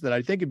practices that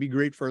I think would be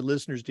great for our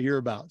listeners to hear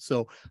about.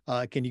 So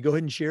can you go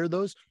ahead and share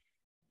those?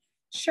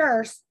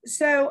 Sure.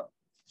 So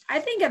I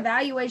think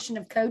evaluation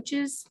of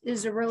coaches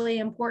is a really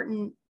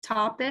important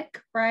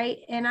topic, right?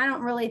 And I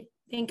don't really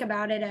think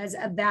about it as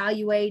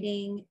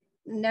evaluating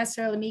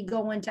necessarily me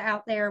going to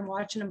out there and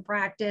watching them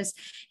practice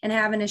and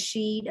having a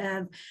sheet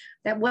of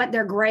that what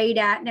they're great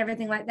at and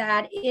everything like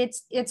that.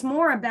 It's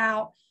more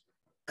about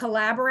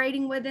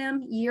collaborating with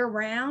them year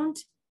round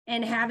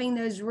and having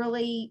those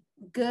really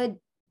good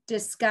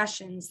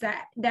discussions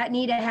that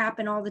need to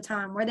happen all the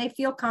time, where they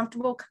feel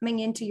comfortable coming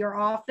into your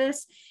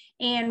office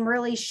and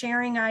really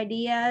sharing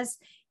ideas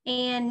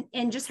and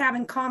just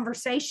having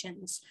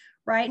conversations,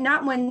 right?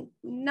 Not when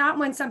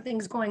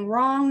something's going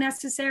wrong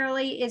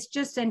necessarily. It's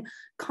just in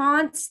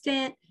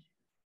constant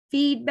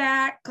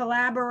feedback,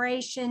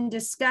 collaboration,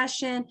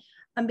 discussion.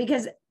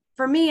 Because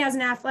for me as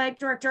an athletic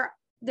director,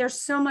 there's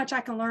so much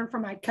I can learn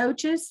from my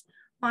coaches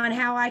on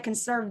how I can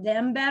serve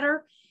them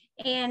better.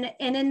 And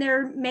then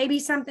there may be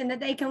something that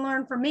they can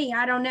learn from me.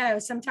 I don't know.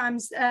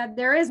 Sometimes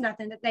there is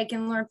nothing that they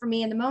can learn from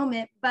me in the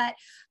moment, but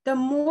the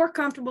more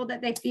comfortable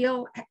that they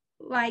feel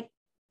like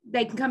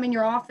they can come in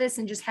your office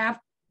and just have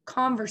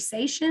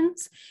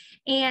conversations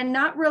and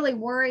not really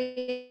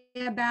worry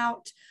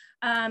about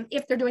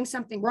if they're doing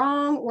something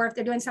wrong or if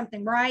they're doing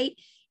something right.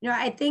 You know,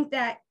 I think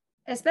that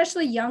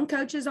especially young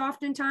coaches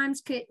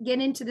oftentimes get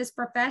into this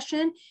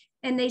profession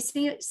and they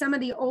see some of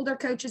the older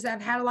coaches that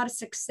have had a lot of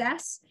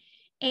success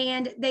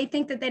and they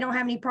think that they don't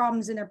have any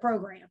problems in their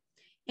program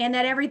and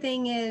that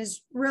everything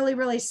is really,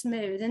 really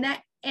smooth.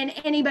 And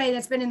anybody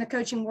that's been in the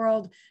coaching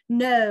world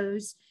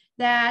knows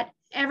that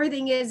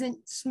everything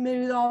isn't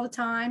smooth all the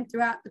time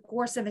throughout the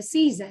course of a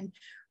season,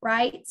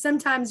 right?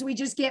 Sometimes we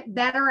just get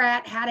better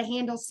at how to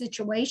handle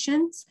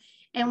situations,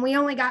 and we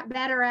only got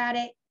better at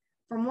it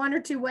from one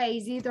or two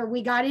ways. Either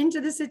we got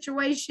into the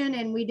situation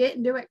and we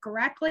didn't do it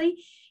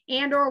correctly,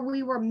 and or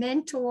we were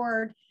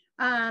mentored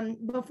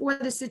before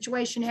the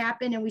situation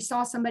happened and we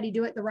saw somebody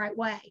do it the right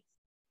way.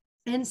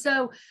 And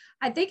so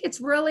I think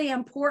it's really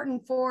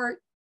important for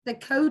the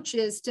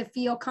coaches to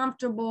feel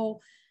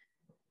comfortable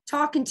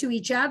talking to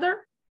each other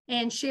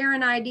and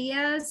sharing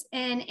ideas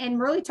and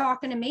really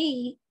talking to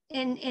me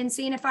and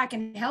seeing if I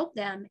can help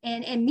them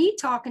and me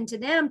talking to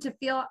them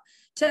to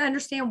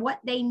understand what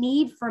they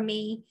need from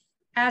me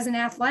as an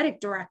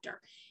athletic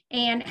director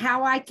and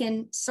how I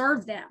can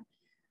serve them.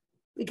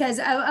 Because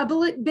a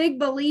big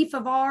belief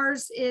of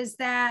ours is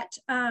that,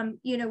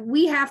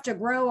 we have to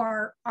grow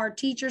our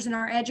teachers and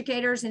our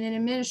educators, and in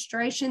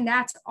administration,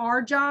 that's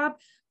our job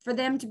for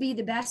them to be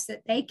the best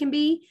that they can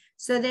be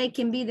so they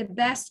can be the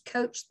best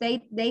coach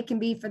they can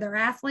be for their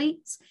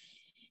athletes.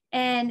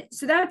 And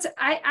so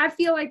I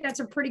feel like that's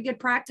a pretty good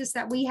practice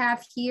that we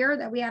have here,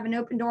 that we have an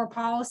open door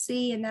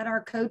policy and that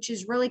our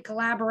coaches really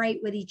collaborate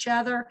with each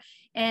other.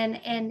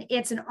 And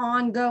it's an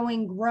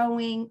ongoing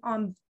growing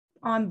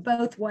on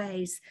both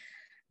ways.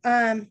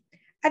 I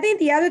think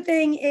the other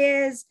thing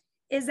is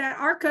that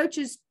our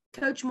coaches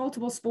coach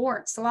multiple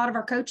sports. A lot of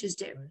our coaches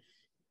do.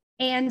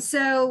 And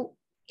so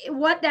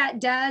what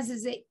that does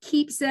is it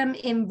keeps them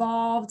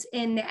involved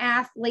in the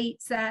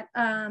athletes that,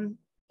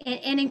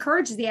 and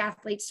encourages the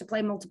athletes to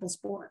play multiple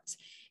sports,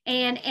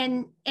 and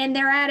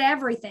they're at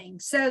everything.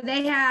 So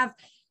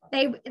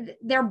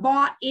they're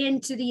bought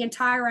into the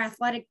entire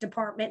athletic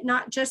department,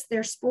 not just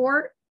their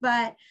sport,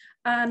 but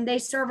they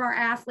serve our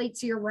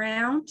athletes year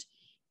round,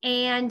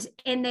 and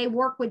they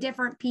work with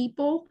different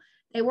people.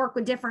 They work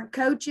with different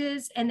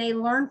coaches, and they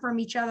learn from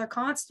each other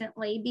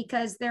constantly,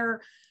 because they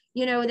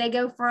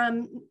go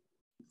from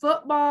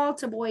football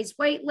to boys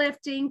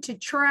weightlifting to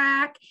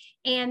track,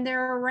 and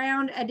they're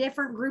around a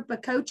different group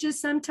of coaches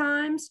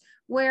sometimes,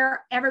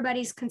 where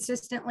everybody's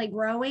consistently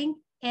growing,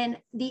 and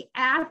the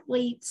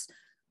athletes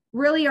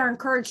really are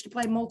encouraged to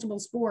play multiple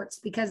sports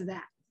because of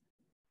that.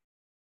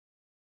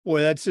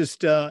 Boy, that's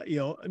just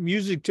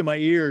music to my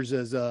ears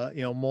as a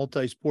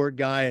multi-sport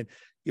guy. And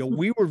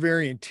we were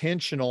very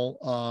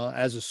intentional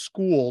as a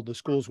school, the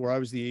schools where I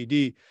was the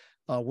AD.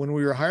 When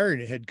we were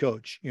hiring a head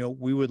coach,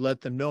 we would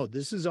let them know,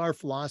 this is our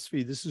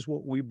philosophy. This is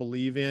what we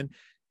believe in.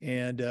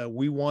 And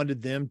we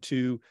wanted them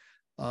to,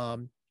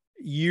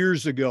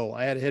 years ago,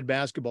 I had a head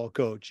basketball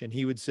coach, and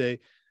he would say,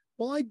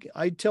 well,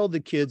 I tell the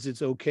kids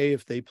it's okay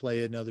if they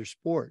play another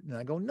sport. And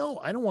I go, no,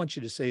 I don't want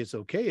you to say it's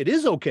okay. It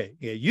is okay.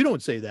 Yeah, you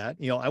don't say that.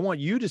 I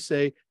want you to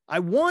say, I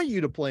want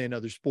you to play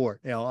another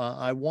sport.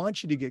 I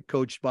want you to get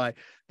coached by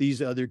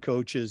these other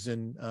coaches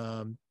and,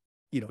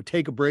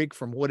 take a break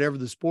from whatever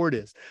the sport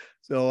is.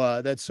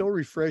 So that's so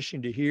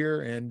refreshing to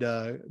hear, and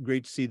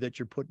great to see that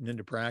you're putting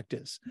into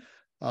practice.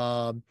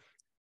 What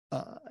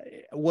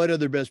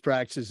other best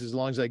practices, as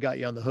long as I got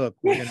you on the hook,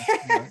 we're going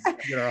to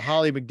get our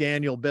Holly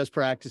McDaniel best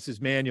practices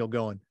manual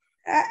going.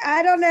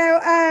 I don't know.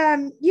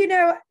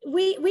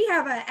 We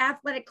have an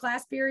athletic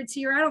class periods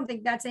here. I don't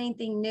think that's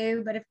anything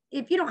new, but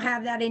if you don't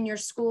have that in your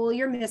school,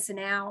 you're missing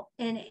out.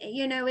 And,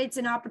 it's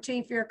an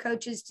opportunity for your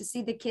coaches to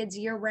see the kids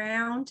year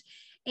round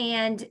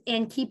and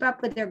keep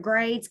up with their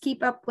grades,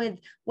 keep up with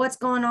what's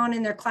going on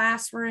in their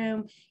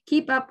classroom,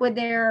 keep up with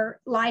their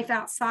life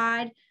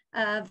outside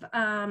of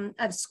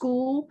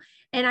school.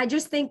 And I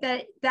just think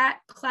that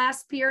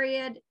class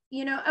period,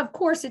 of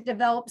course it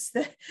develops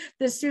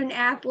the student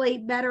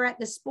athlete better at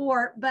the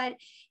sport, but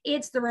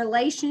it's the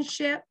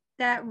relationship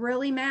that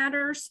really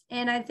matters.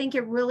 And I think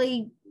it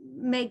really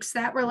makes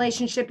that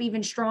relationship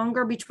even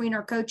stronger between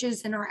our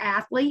coaches and our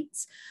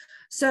athletes.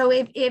 So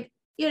if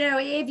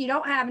you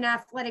don't have an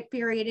athletic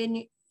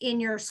period in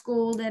your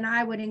school, then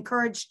I would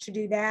encourage to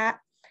do that.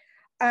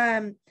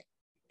 And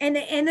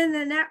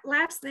then that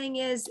last thing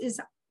is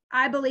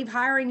I believe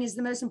hiring is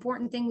the most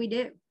important thing we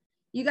do.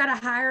 You got to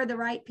hire the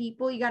right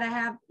people. You got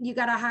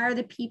to hire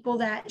the people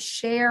that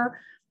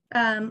share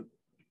the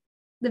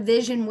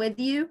vision with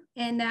you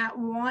and that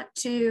want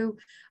to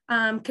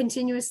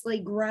continuously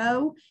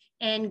grow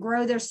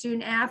their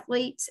student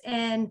athletes.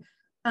 And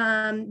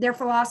their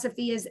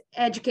philosophy is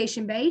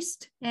education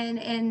based,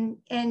 and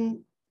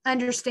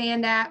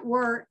understand that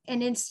we're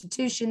an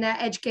institution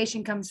that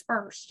education comes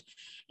first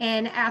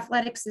and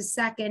athletics is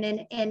second,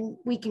 and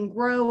we can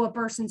grow a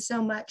person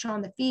so much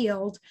on the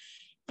field.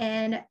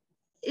 And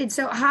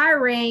so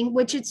hiring,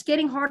 which it's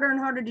getting harder and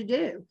harder to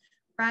do,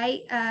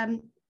 right?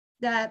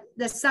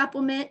 The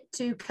supplement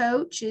to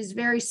coach is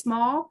very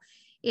small.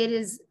 It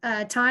is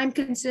time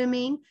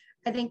consuming.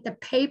 I think the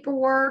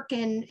paperwork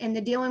and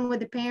the dealing with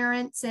the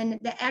parents and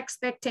the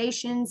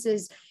expectations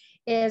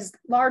is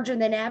larger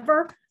than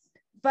ever.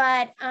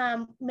 But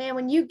man,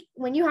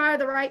 when you hire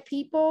the right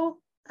people,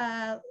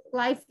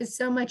 life is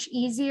so much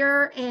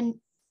easier, and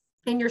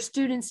your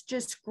students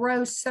just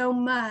grow so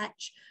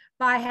much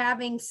by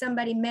having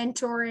somebody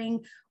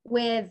mentoring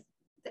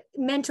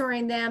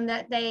them,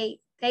 that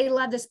they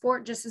love the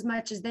sport just as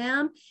much as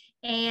them,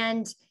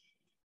 and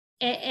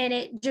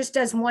it just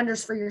does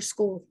wonders for your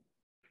school.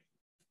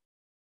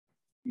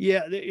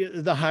 Yeah,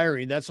 the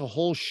hiring, that's a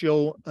whole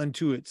show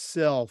unto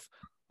itself.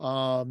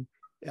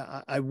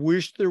 I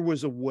wish there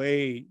was a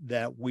way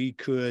that we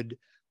could,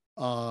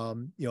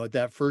 at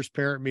that first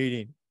parent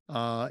meeting,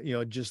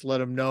 just let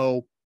them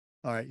know,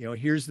 all right,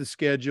 here's the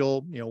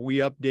schedule, we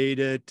update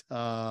it,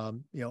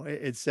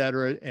 et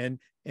cetera.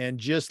 And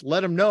just let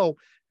them know,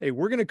 hey,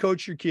 we're going to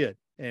coach your kid,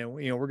 and,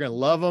 we're going to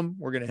love them.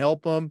 We're going to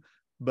help them.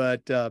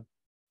 But,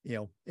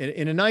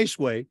 in a nice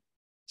way,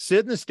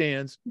 sit in the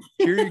stands,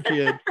 cheer your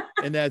kid,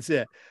 and that's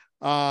it.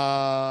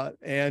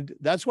 And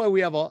that's why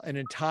we have an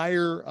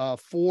entire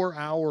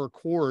 4-hour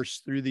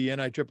course through the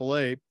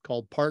NIAAA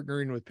called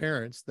Partnering with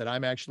Parents, that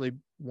I'm actually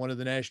one of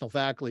the national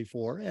faculty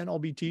for, and I'll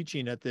be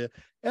teaching at the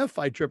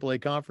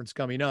FIAAA conference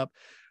coming up,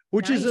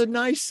 which is a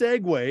nice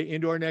segue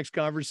into our next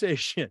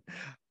conversation.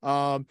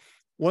 One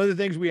of the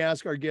things we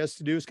ask our guests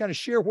to do is kind of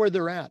share where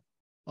they're at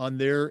on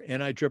their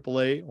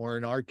NIAAA, or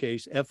in our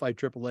case,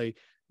 FIAAA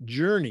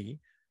journey.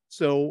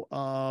 So,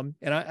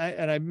 and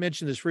I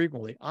mention this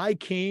frequently. I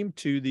came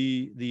to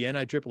the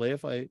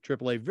NIAAA,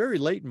 FIAAA very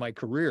late in my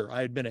career.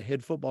 I had been a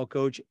head football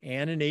coach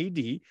and an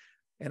AD,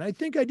 and I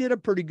think I did a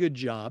pretty good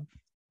job,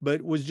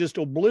 but was just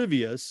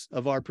oblivious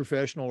of our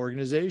professional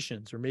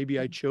organizations, or maybe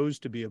I chose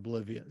to be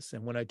oblivious.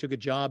 And when I took a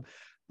job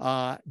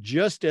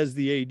just as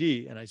the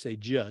AD, and I say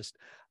just,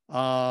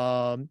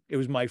 it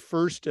was my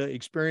first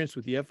experience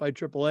with the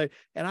FIAAA,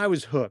 and I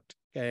was hooked.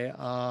 Okay,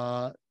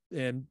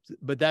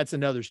 but that's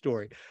another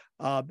story.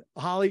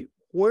 Holly,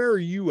 where are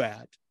you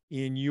at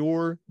in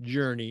your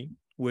journey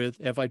with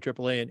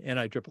FIAAA and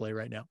NIAAA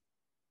right now?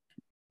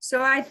 So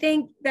I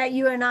think that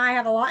you and I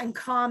have a lot in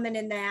common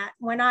in that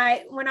when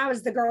I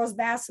was the girls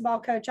basketball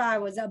coach, I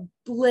was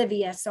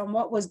oblivious on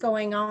what was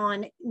going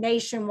on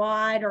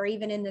nationwide or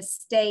even in the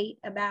state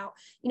about,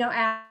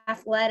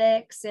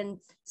 athletics and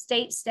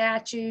state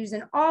statutes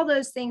and all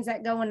those things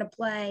that go into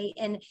play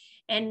and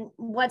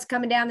what's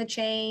coming down the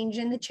change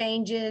and the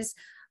changes.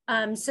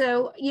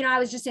 So, I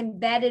was just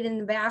embedded in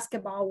the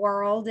basketball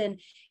world, and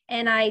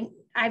I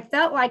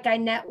felt like I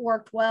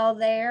networked well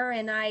there,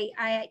 and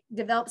I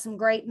developed some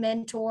great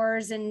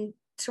mentors, and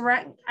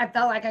I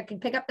felt like I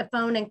could pick up the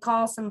phone and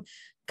call some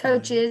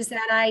coaches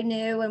that I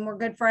knew and were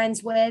good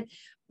friends with.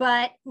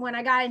 But when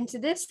I got into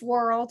this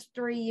world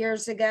 3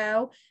 years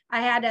ago, I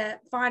had to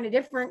find a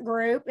different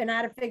group and I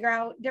had to figure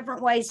out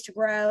different ways to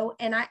grow.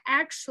 And I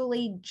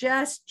actually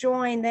just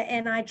joined the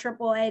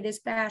NIAAA this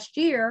past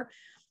year.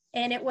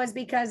 And it was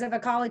because of a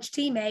college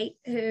teammate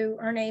who,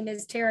 her name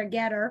is Tara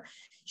Getter.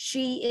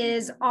 She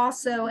is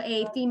also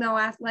a female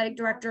athletic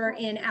director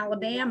in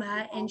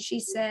Alabama. And she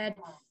said,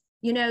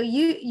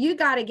 you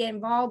got to get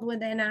involved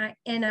with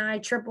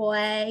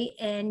NIAAA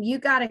and you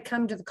got to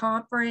come to the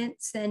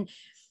conference. And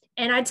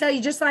I tell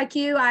you, just like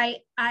you,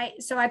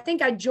 so I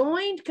think I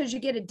joined because you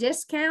get a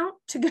discount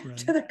to go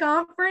to the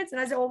conference.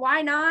 And I said, well,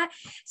 why not?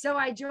 So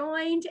I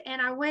joined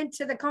and I went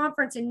to the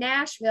conference in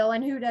Nashville,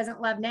 and who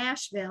doesn't love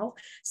Nashville?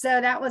 So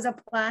that was a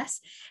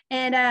plus.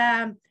 And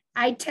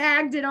I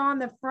tagged it on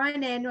the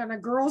front end on a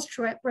girls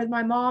trip with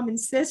my mom and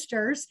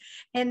sisters.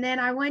 And then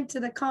I went to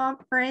the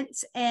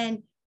conference,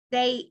 and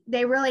they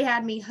really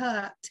had me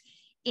hooked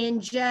in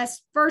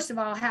just, first of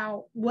all,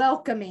 how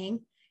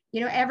welcoming,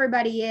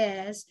 everybody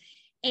is.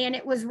 And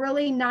it was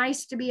really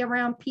nice to be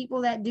around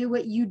people that do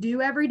what you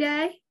do every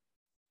day,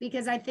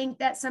 because I think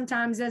that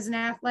sometimes as an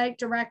athletic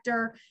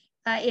director,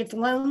 it's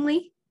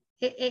lonely.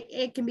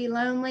 It can be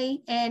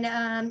lonely,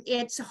 and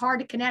it's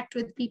hard to connect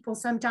with people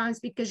sometimes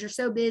because you're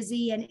so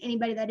busy, and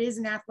anybody that is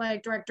an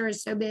athletic director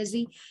is so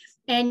busy,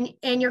 and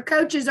your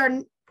coaches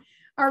are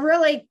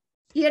really,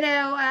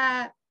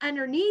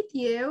 underneath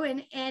you,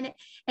 and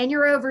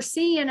you're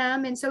overseeing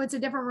them. And so it's a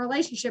different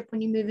relationship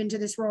when you move into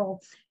this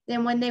role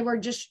than when they were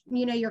just,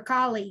 your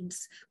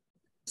colleagues.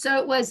 So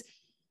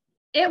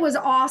it was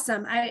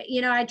awesome.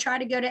 I try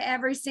to go to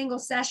every single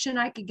session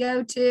I could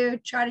go to,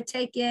 try to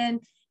take in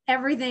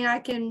everything I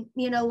can,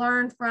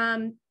 learn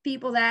from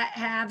people that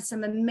have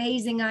some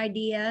amazing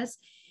ideas.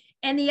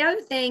 And the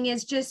other thing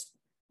is just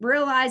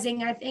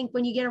realizing, I think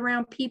when you get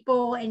around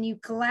people and you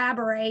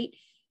collaborate,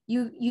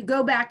 you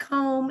go back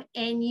home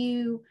and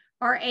you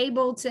are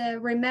able to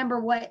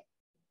remember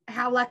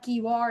how lucky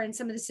you are in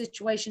some of the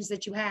situations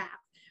that you have,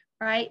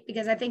 right?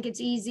 Because I think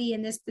it's easy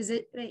in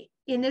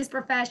this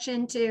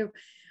profession to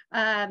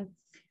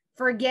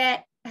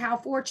forget how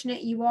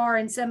fortunate you are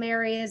in some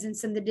areas and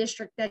some of the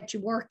district that you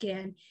work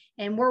in.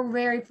 And we're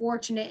very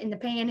fortunate in the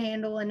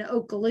Panhandle and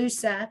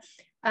Okaloosa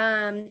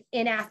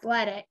in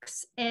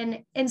athletics.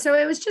 And so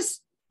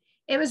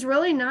it was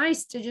really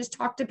nice to just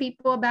talk to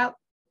people about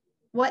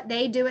what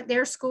they do at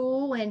their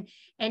school. And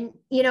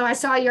I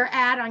saw your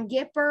ad on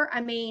Gipper.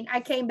 I mean, I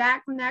came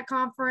back from that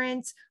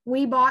conference.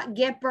 We bought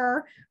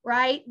Gipper,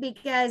 right?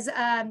 Because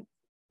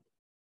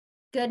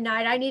good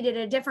night, I needed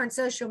a different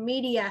social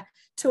media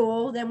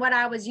tool than what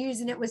I was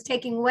using. It was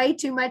taking way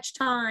too much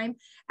time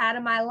out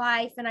of my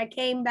life. And I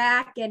came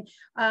back, and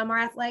our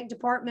athletic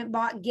department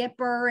bought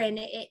Gipper,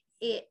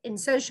 and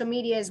social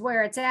media is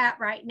where it's at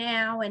right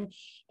now. And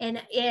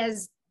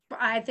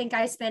I think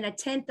I spent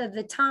 1/10 of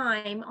the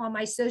time on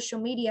my social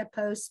media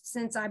posts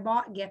since I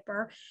bought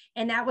Gipper.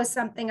 And that was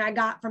something I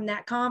got from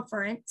that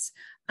conference.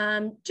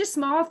 Just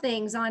small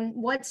things on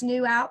what's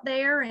new out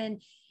there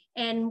and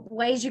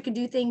ways you can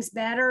do things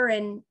better.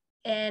 And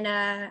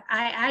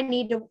I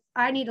need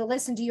to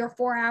listen to your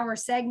 4-hour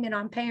segment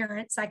on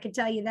parents. I can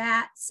tell you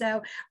that.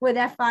 So with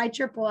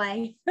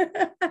FIAAA.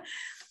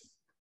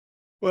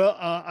 Well,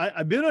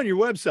 I've been on your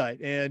website,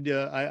 and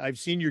I've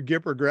seen your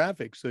Gipper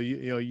graphics. So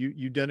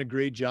you've done a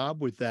great job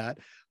with that,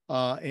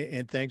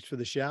 and thanks for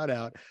the shout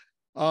out.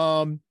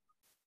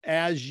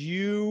 As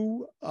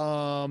you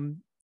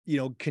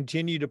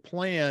continue to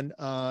plan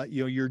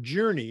your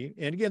journey,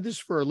 and again, this is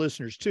for our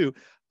listeners too.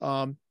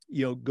 Go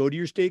to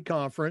your state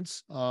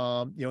conference.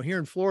 Here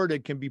in Florida,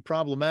 it can be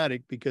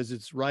problematic because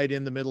it's right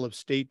in the middle of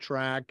state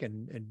track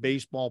and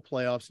baseball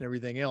playoffs and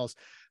everything else.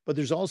 But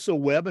there's also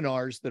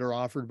webinars that are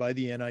offered by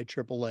the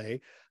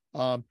NIAAA.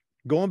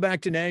 Going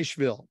back to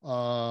Nashville,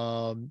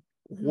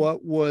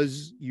 what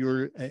was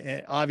your,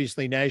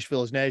 obviously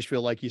Nashville is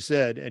Nashville, like you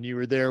said, and you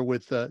were there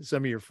with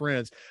some of your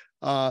friends,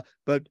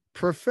 but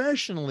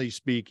professionally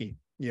speaking,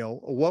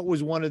 what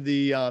was one of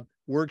the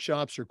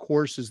workshops or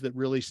courses that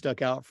really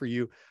stuck out for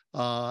you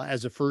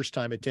as a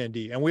first-time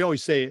attendee? And we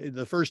always say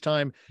the first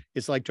time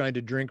it's like trying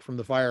to drink from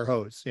the fire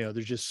hose.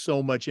 There's just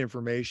so much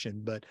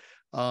information, but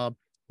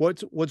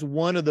what's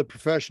one of the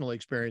professional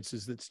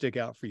experiences that stick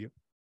out for you?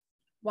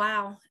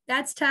 Wow,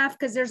 that's tough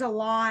because there's a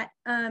lot.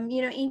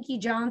 Inky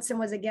Johnson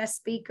was a guest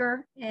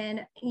speaker,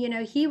 and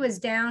he was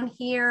down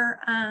here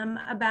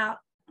about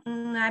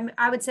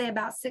I would say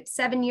about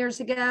 6-7 years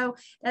ago,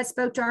 that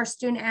spoke to our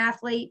student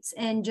athletes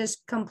and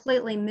just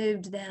completely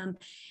moved them.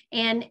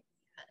 And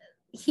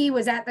he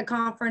was at the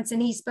conference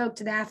and he spoke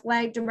to the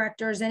athletic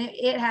directors, and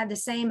it had the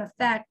same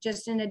effect,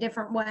 just in a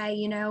different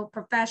way,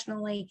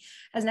 professionally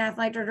as an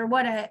athletic director.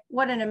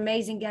 What an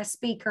amazing guest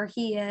speaker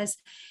he is.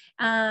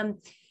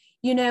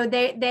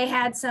 They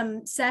had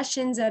some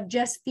sessions of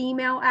just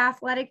female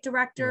athletic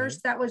directors.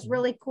 Right. That was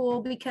really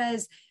cool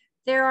because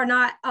there are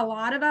not a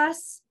lot of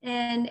us,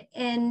 and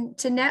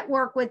to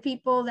network with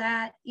people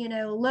that,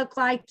 look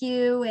like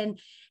you, and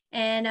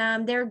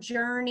their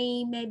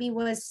journey maybe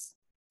was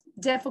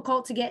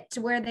difficult to get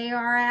to where they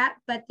are at,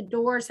 but the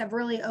doors have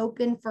really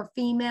opened for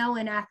female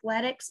in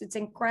athletics. It's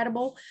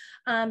incredible.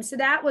 So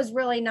that was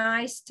really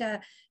nice to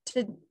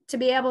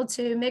be able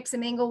to mix and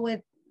mingle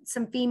with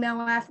some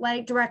female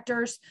athletic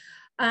directors.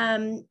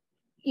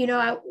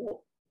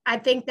 I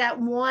think that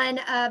one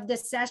of the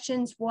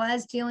sessions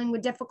was dealing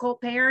with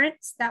difficult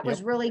parents. That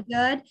was really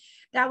good.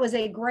 That was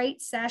a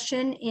great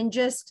session in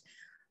just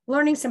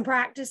learning some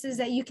practices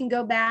that you can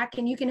go back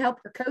and you can help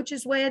your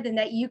coaches with and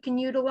that you can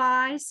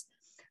utilize.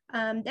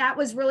 That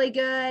was really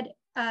good.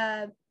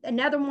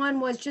 Another one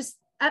was just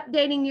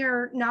updating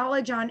your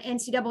knowledge on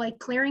NCAA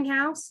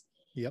clearinghouse.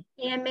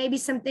 And maybe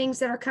some things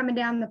that are coming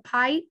down the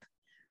pipe.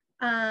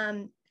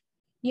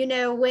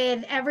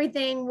 With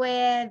everything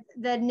with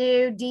the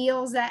new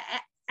deals that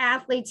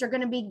athletes are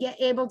going to be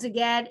able to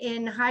get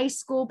in high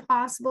school,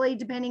 possibly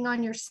depending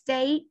on your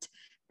state.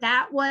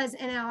 That was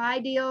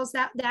NLI deals.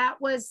 That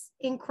was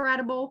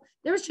incredible.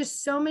 There was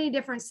just so many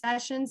different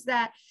sessions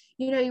that,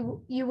 you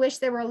wish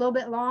they were a little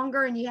bit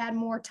longer and you had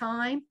more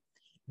time.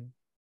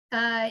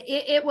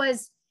 It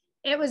was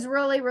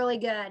really, really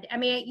good. I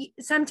mean,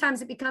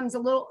 sometimes it becomes a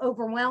little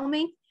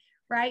overwhelming,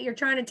 right? You're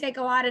trying to take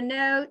a lot of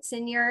notes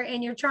and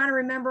you're trying to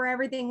remember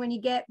everything when you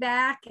get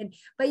back,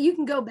 but you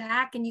can go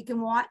back and you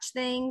can watch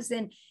things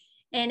and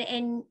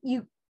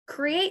you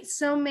create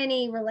so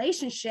many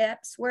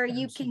relationships where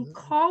you can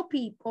call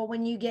people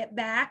when you get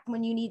back,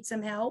 when you need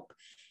some help.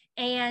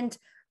 And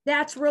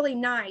that's really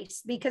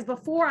nice because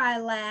before I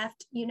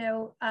left,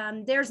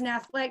 there's an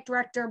athletic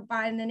director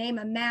by the name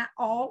of Matt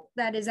Alt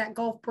that is at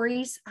Gulf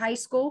Breeze High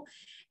School.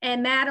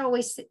 And Matt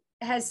always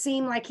has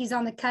seemed like he's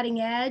on the cutting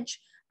edge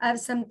of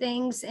some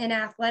things in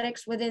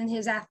athletics within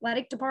his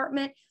athletic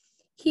department.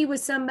 He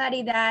was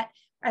somebody that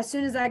as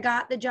soon as I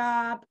got the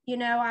job,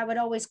 I would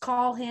always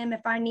call him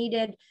if I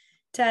needed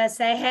to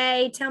say,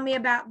 hey, tell me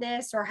about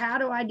this, or how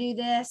do I do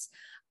this?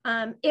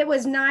 It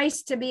was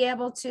nice to be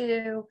able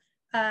to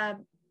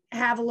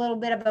have a little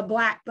bit of a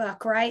black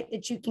book, right,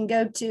 that you can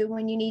go to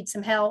when you need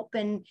some help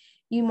and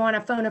you want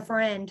to phone a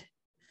friend.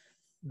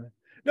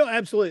 No,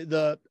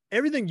 absolutely.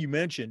 Everything you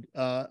mentioned,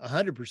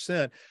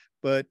 100%.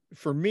 But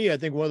for me, I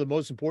think one of the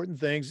most important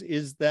things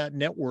is that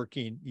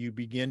networking. You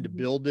begin to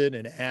build it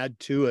and add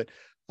to it.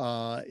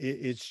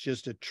 It's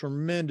just a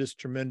tremendous,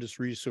 tremendous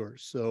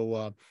resource.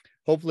 So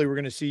hopefully we're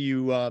going to see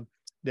you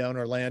down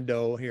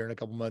Orlando here in a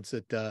couple months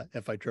at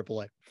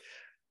FIAAA.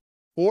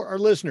 For our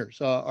listeners,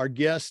 our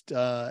guest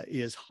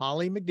is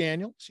Holly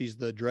McDaniel. She's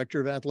the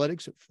Director of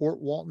Athletics at Fort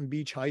Walton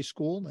Beach High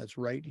School. That's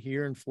right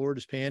here in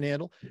Florida's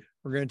Panhandle.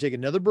 We're going to take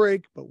another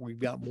break, but we've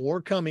got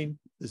more coming.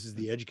 This is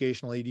the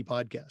Educational AD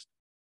Podcast.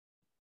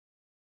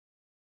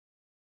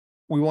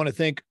 We want to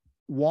thank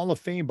Wall of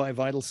Fame by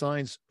Vital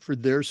Signs for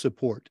their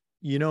support.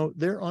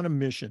 They're on a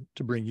mission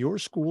to bring your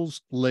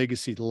school's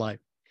legacy to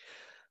life.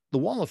 The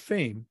Wall of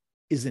Fame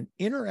is an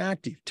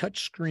interactive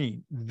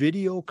touchscreen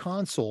video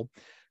console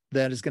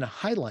that is going to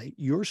highlight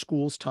your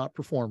school's top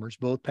performers,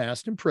 both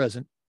past and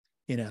present,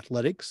 in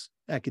athletics,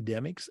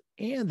 academics,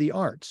 and the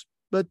arts.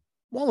 But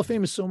Wall of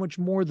Fame is so much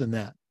more than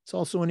that. It's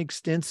also an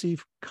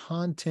extensive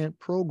content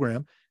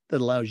program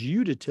that allows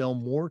you to tell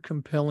more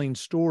compelling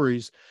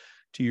stories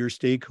to your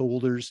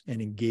stakeholders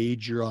and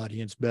engage your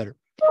audience better.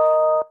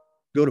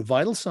 Go to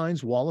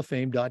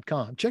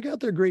vitalsignswalloffame.com. Check out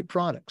their great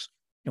products.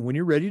 And when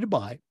you're ready to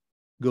buy,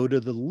 go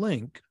to the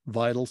link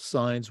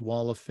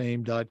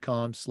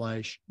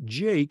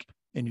vitalsignswalloffame.com/Jake,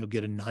 and you'll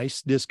get a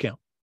nice discount.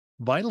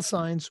 Vital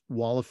Signs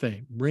Wall of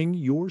Fame. Bring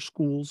your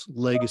school's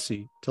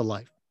legacy to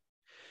life.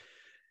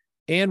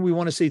 And we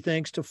want to say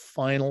thanks to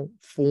Final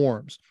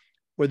Forms.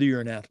 Whether you're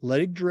an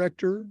athletic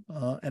director,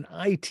 an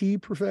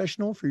IT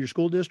professional for your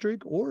school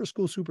district, or a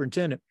school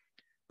superintendent,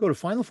 go to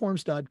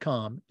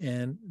finalforms.com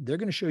and they're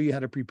going to show you how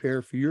to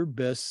prepare for your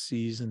best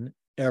season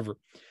ever.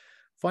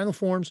 Final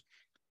Forms,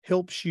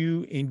 helps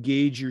you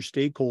engage your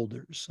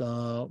stakeholders.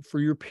 For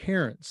your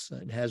parents,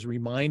 it has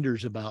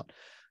reminders about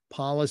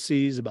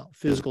policies, about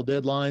physical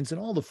deadlines, and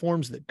all the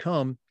forms that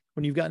come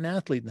when you've got an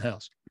athlete in the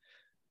house.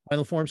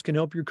 Final Forms can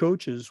help your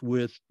coaches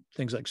with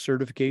things like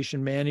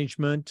certification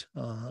management,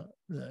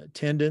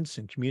 attendance,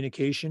 and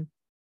communication.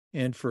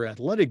 And for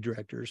athletic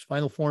directors,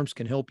 Final Forms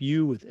can help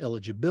you with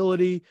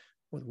eligibility,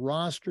 with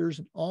rosters,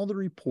 and all the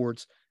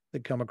reports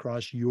that come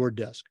across your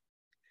desk.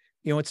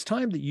 It's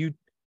time that you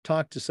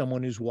talk to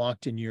someone who's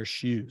walked in your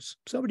shoes,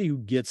 somebody who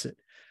gets it.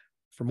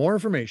 For more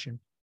information,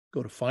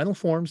 go to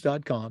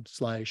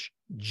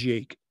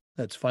finalforms.com/Jake.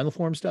 That's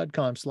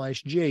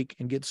finalforms.com/Jake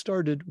and get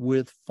started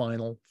with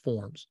Final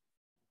Forms.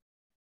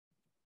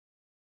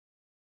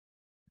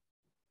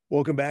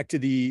 Welcome back to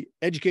the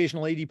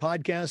Educational AD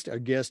Podcast. Our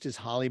guest is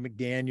Holly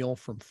McDaniel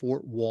from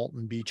Fort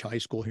Walton Beach High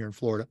School here in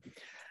Florida.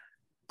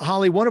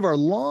 Holly, one of our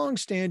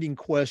long-standing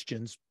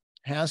questions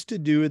has to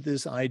do with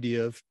this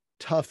idea of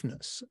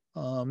toughness.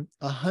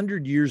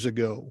 100 years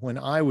ago, when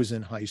I was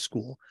in high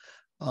school,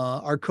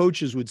 our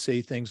coaches would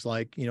say things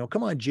like,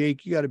 come on,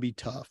 Jake, you got to be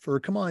tough, or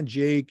come on,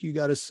 Jake, you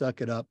got to suck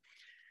it up.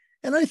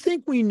 And I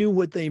think we knew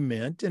what they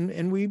meant,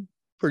 and we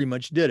pretty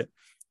much did it.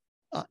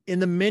 In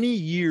the many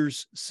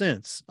years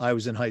since I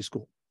was in high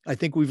school, I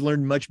think we've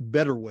learned much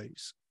better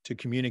ways to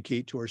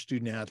communicate to our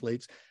student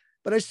athletes,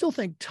 but I still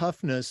think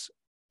toughness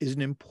is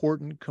an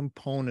important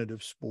component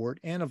of sport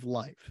and of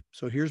life.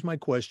 So here's my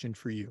question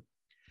for you.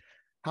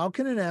 How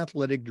can an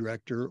athletic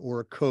director or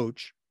a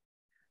coach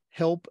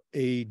help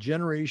a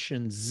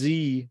Generation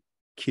Z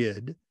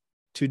kid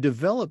to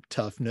develop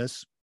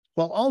toughness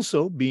while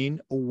also being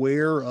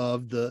aware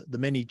of the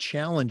many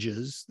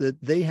challenges that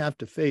they have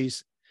to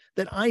face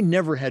that I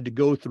never had to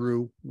go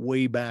through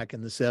way back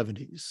in the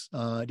 70s?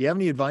 Do you have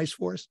any advice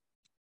for us?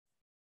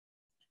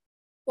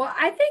 Well,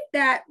 I think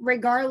that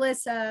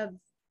regardless of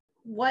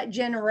what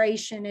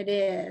generation it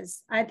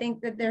is, I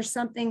think that there's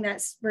something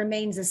that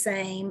remains the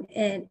same.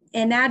 And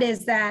that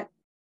is that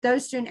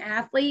those student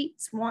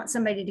athletes want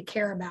somebody to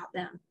care about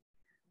them,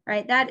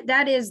 right?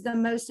 That is the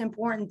most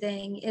important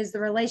thing, is the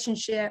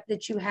relationship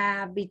that you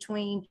have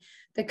between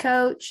the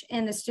coach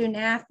and the student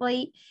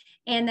athlete.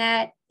 And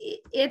that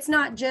it's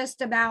not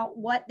just about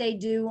what they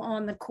do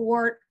on the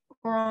court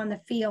or on the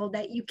field,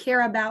 that you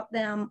care about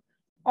them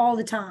all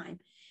the time.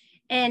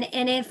 And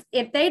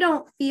if they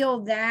don't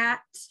feel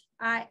that,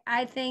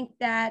 I think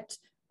that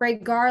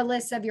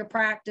regardless of your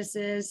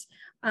practices,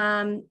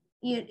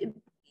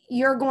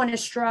 you're going to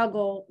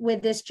struggle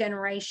with this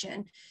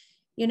generation.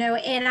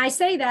 And I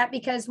say that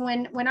because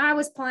when I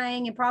was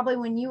playing, and probably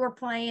when you were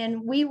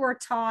playing, we were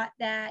taught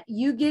that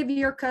you give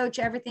your coach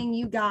everything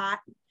you got.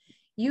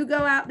 You go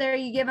out there,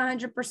 you give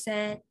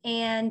 100%,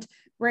 and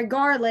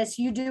regardless,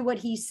 you do what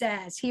he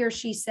says, he or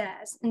she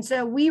says. And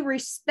so we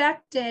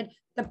respected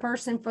the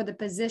person for the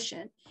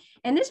position.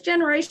 And this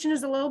generation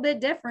is a little bit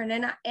different,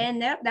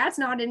 and that's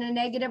not in a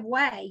negative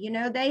way.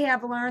 They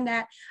have learned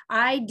that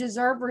I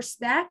deserve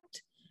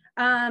respect,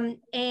 and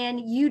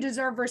you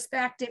deserve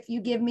respect if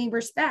you give me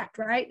respect,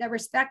 right? That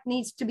respect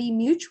needs to be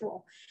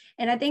mutual.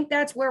 And I think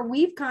that's where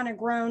we've kind of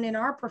grown in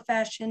our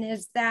profession,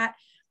 is that,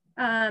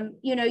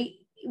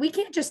 we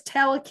can't just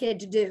tell a kid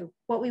to do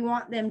what we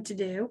want them to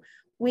do.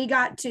 We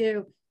got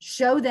to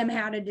show them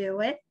how to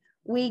do it.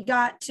 We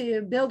got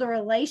to build a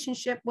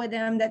relationship with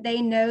them that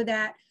they know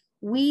that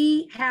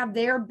we have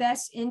their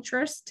best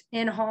interest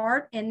in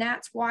heart. And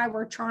that's why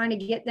we're trying to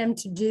get them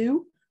to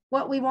do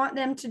what we want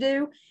them to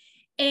do.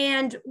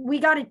 And we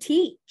got to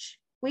teach.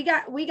 We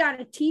got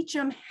to teach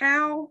them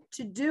how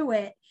to do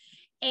it.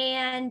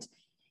 And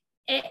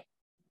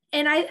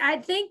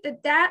I think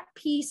that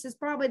piece is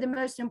probably the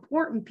most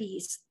important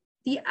piece.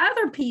 The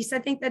other piece I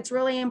think that's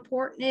really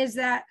important is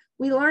that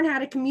we learn how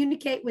to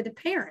communicate with the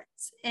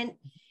parents. And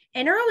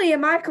early in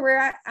my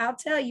career, I'll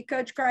tell you,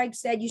 Coach Craig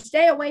said, you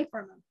stay away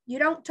from them. You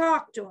don't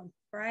talk to them,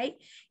 right?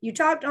 You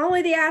talk to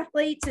only the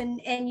athletes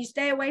and you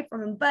stay away from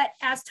them. But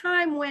as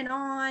time went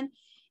on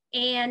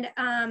and,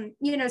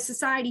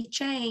 society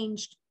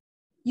changed,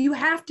 you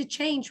have to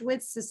change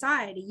with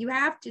society. You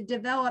have to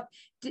develop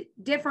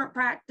different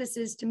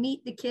practices to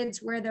meet the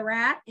kids where they're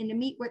at and to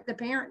meet with the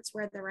parents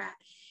where they're at.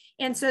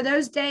 And so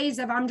those days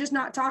of I'm just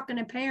not talking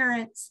to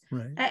parents,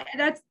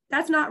 right,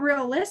 that's not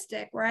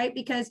realistic, right?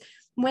 Because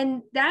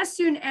when that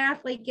student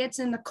athlete gets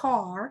in the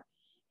car,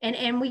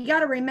 and we got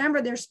to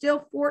remember they're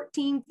still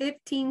 14,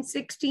 15,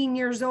 16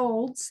 years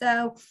old.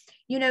 So,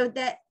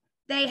 that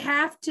they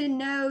have to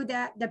know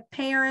that the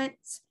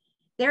parents,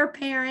 their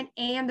parent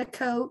and the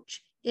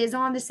coach is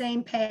on the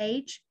same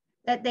page,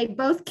 that they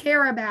both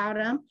care about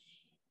them,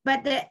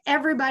 but that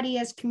everybody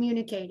is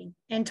communicating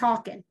and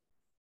talking.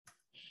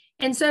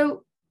 And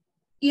so,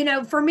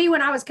 for me,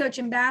 when I was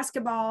coaching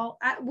basketball,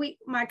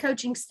 my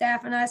coaching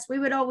staff and us, we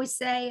would always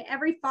say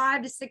every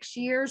 5 to 6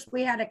 years,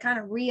 we had to kind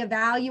of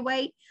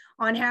reevaluate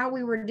on how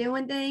we were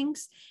doing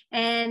things.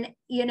 And,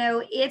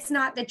 it's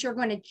not that you're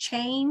going to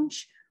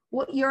change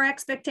what your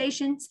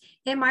expectations.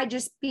 It might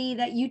just be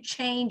that you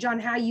change on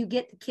how you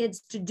get the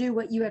kids to do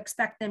what you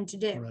expect them to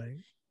do. Right.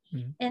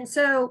 Mm-hmm. And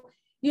so,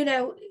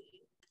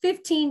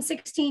 15,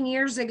 16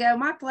 years ago,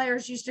 my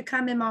players used to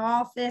come in my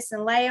office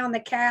and lay on the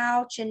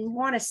couch and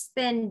want to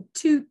spend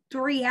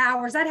 2-3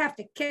 hours. I'd have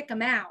to kick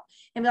them out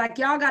and be like,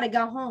 y'all got to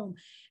go home.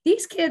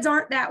 These kids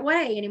aren't that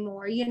way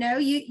anymore.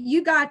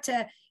 You got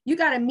to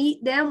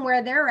meet them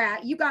where they're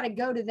at. You got to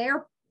go to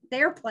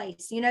their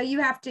place.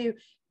 You have to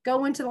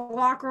go into the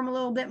locker room a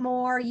little bit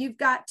more. You've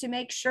got to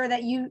make sure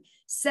that you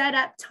set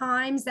up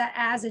times that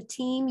as a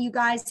team, you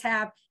guys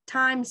have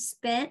time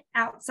spent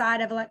outside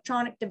of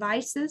electronic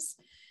devices.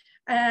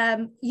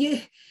 And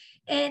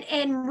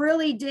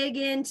really dig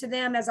into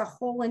them as a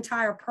whole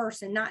entire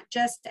person, not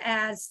just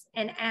as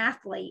an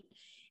athlete.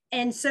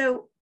 And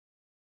so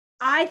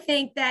I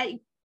think that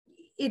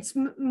it's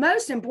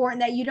most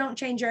important that you don't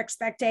change your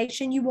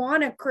expectation. You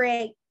want to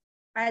create,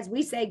 as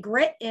we say,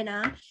 grit in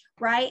them,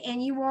 right?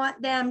 And you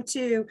want them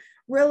to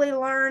really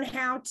learn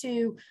how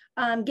to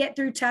get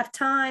through tough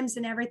times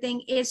and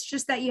everything. It's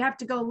just that you have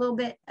to go a little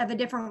bit of a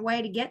different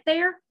way to get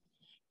there.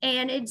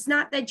 And it's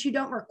not that you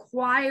don't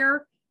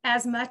require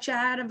as much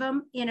out of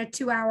them in a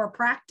 2-hour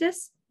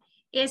practice.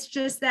 It's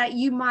just that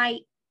you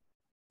might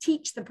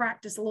teach the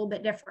practice a little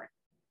bit different.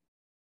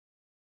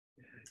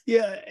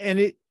 Yeah.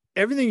 And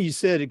everything you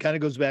said, it kind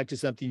of goes back to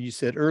something you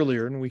said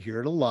earlier, and we hear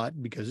it a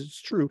lot because it's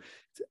true.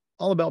 It's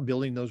all about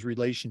building those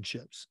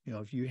relationships.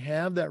 If you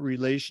have that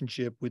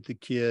relationship with the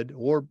kid,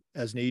 or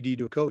as an AD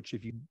to a coach,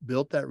 if you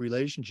built that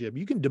relationship,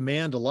 you can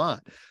demand a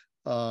lot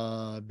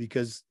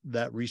because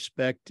that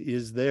respect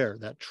is there,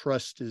 that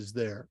trust is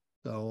there.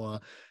 So,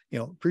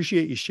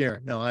 appreciate you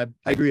sharing. No, I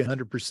agree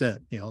 100%.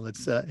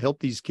 Let's help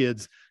these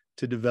kids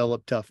to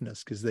develop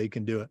toughness because they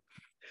can do it.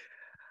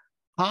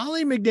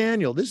 Holly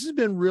McDaniel, this has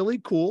been really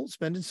cool,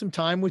 spending some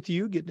time with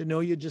you, getting to know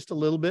you just a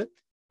little bit,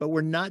 but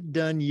we're not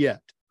done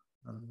yet.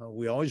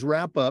 We always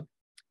wrap up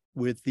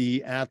with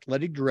the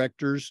athletic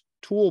director's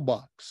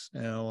toolbox.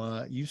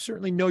 Now, you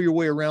certainly know your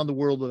way around the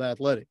world of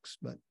athletics,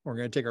 but we're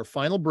going to take our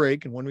final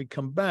break. And when we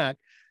come back,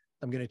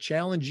 I'm going to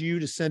challenge you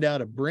to send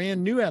out a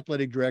brand new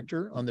athletic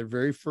director on their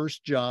very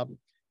first job,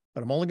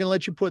 but I'm only going to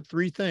let you put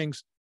 3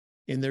 things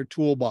in their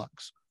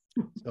toolbox.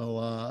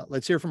 So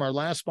let's hear from our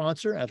last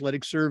sponsor,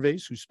 Athletic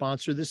Surveys, who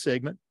sponsor this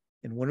segment.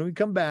 And when we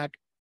come back,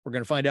 we're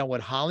going to find out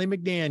what Holly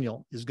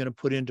McDaniel is going to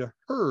put into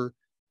her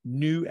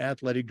new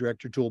athletic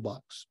director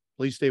toolbox.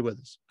 Please stay with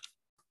us.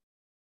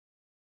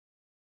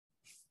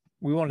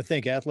 We want to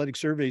thank Athletic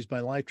Surveys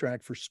by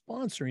LifeTrack for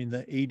sponsoring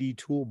the AD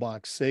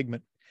Toolbox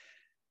segment.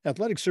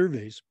 Athletic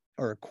Surveys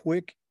are a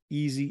quick,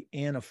 easy,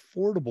 and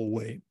affordable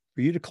way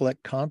for you to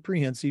collect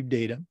comprehensive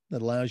data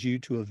that allows you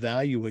to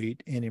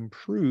evaluate and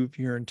improve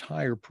your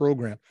entire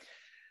program.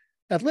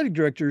 Athletic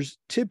directors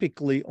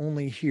typically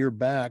only hear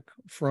back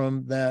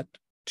from that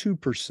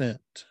 2%,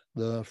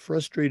 the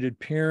frustrated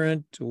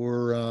parent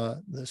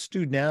or the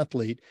student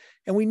athlete,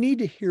 and we need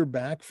to hear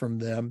back from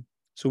them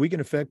so we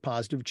can affect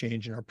positive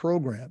change in our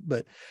program.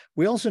 But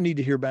we also need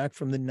to hear back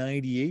from the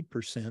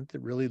 98%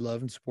 that really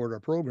love and support our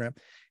program,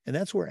 and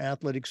that's where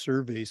Athletic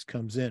Surveys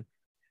comes in.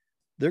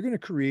 They're going to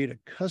create a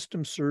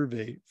custom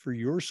survey for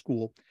your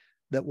school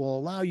that will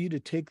allow you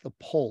to take the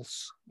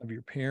pulse of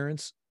your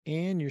parents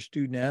and your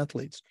student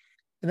athletes.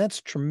 And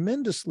that's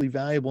tremendously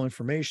valuable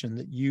information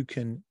that you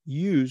can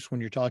use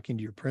when you're talking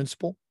to your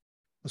principal,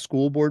 a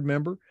school board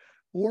member,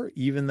 or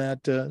even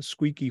that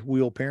squeaky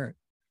wheel parent.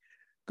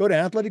 Go to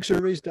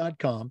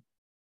athleticsurveys.com.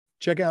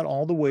 Check out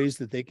all the ways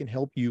that they can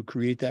help you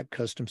create that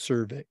custom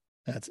survey.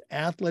 That's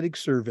Athletic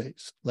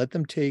Surveys. Let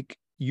them take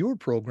your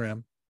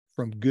program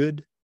from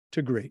good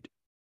to great.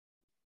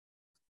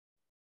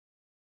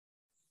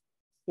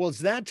 Well, it's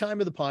that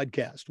time of the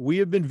podcast. We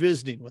have been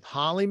visiting with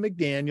Holly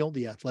McDaniel,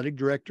 the athletic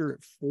director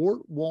at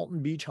Fort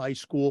Walton Beach High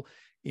School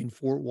in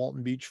Fort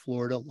Walton Beach,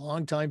 Florida,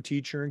 longtime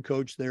teacher and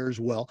coach there as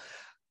well.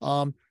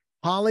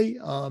 Holly,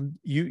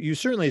 you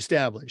certainly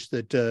established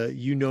that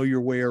you know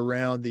your way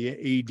around the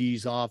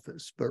AD's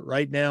office, but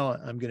right now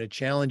I'm going to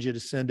challenge you to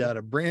send out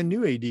a brand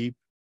new AD.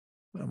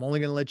 I'm only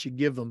going to let you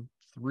give them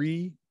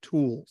 3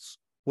 tools.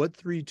 What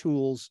 3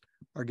 tools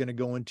are going to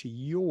go into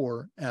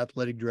your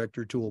athletic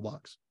director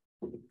toolbox?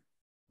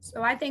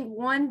 So I think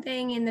one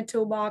thing in the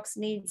toolbox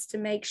needs to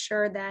make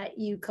sure that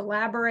you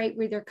collaborate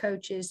with your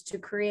coaches to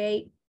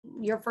create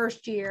your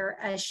first year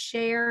a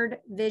shared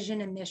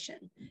vision and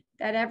mission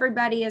that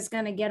everybody is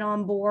going to get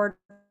on board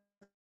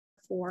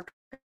for.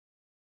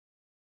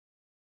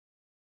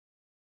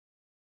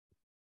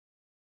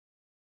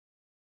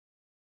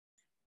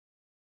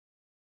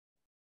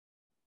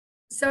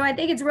 So I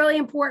think it's really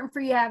important for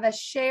you to have a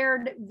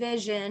shared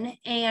vision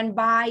and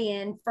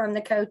buy-in from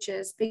the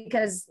coaches,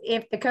 because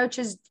if the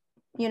coaches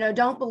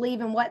don't believe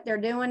in what they're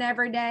doing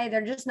every day,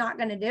 they're just not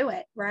going to do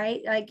it,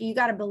 right? Like, you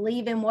got to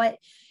believe in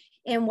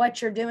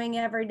what you're doing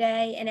every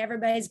day, and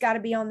everybody's got to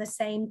be on the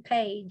same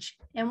page.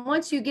 And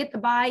once you get the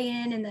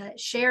buy-in and the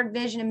shared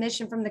vision and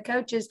mission from the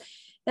coaches,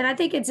 then I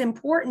think it's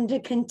important to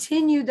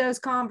continue those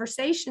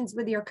conversations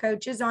with your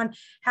coaches on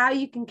how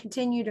you can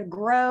continue to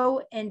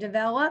grow and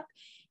develop,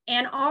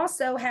 and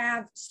also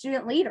have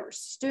student leaders,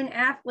 student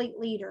athlete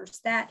leaders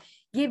that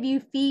give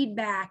you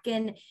feedback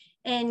and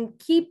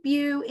keep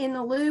you in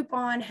the loop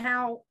on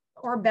how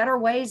or better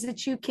ways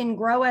that you can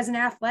grow as an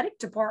athletic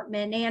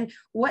department, and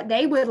what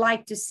they would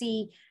like to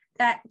see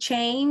that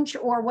change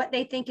or what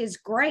they think is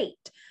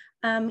great.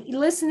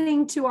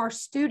 Listening to our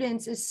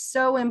students is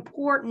so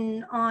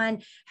important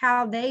on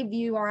how they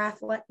view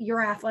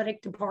your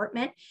athletic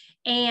department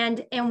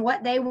and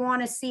what they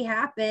want to see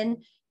happen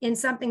in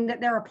something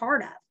that they're a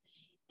part of.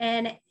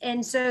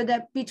 And so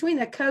that between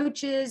the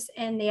coaches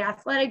and the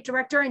athletic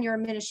director and your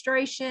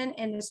administration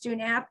and the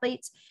student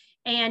athletes,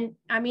 and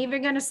I'm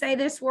even going to say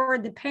this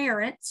word, the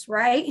parents,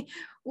 right?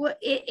 Well,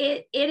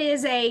 it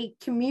is a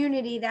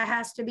community that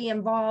has to be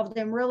involved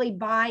and really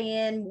buy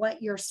in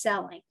what you're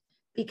selling,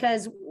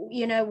 because,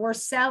 you know, we're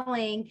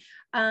selling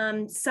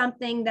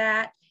something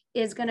that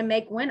is going to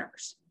make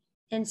winners.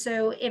 And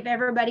so if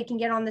everybody can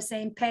get on the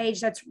same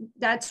page,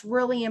 that's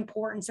really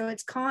important. So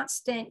it's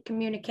constant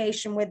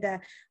communication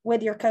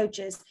with your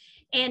coaches.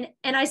 And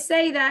I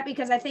say that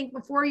because I think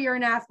before you're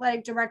an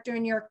athletic director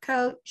and you're a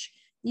coach,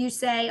 you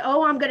say,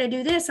 oh, I'm going to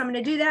do this, I'm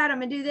going to do that, I'm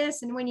going to do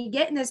this. And when you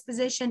get in this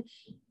position,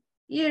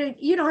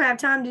 you don't have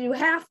time to do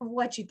half of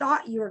what you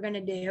thought you were going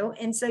to do.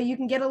 And so you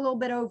can get a little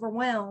bit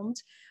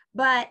overwhelmed,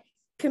 but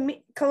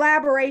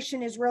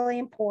collaboration is really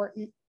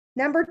important.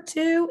 Number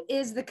 2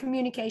 is the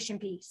communication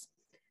piece.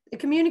 The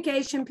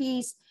communication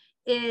piece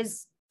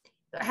is,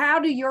 how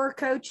do your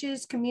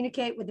coaches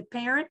communicate with the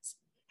parents?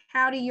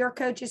 How do your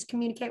coaches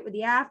communicate with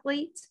the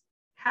athletes?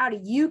 How do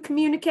you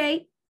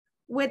communicate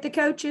with the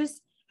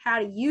coaches? How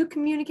do you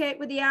communicate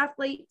with the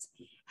athletes?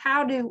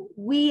 How do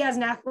we as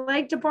an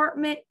athletic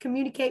department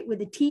communicate with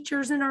the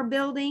teachers in our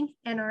building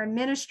and our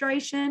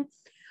administration?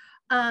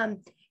 And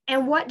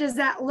what does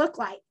that look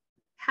like?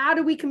 How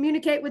do we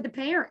communicate with the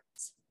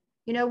parents?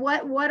 You know,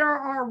 what are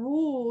our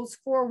rules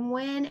for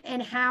when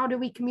and how do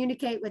we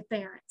communicate with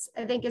parents?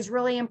 I think is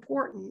really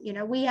important. You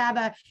know, we have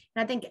and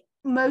I think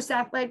most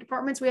athletic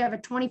departments, we have a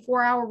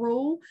 24-hour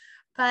rule,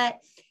 but,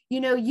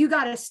 you know, you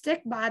got to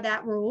stick by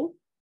that rule.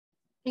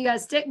 You got to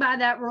stick by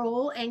that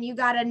rule, and you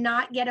got to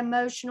not get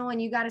emotional,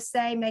 and you got to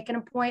say, make an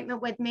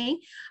appointment with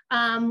me.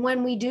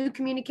 When we do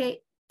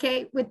communicate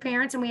with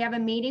parents and we have a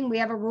meeting, we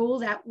have a rule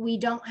that we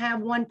don't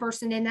have one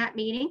person in that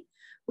meeting.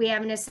 We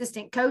have an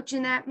assistant coach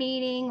in that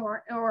meeting,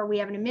 or we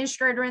have an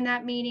administrator in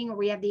that meeting, or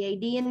we have the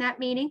AD in that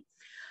meeting.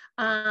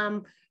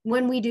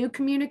 When we do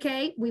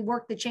communicate, we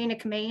work the chain of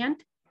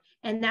command,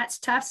 and that's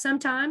tough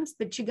sometimes,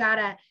 but you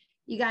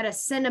gotta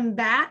send them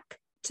back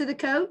to the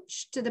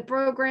coach, to the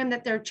program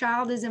that their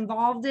child is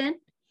involved in.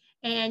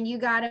 And you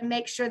got to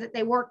make sure that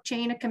they work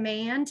chain of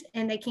command,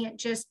 and they can't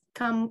just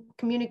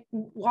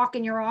walk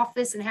in your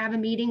office and have a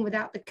meeting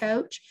without the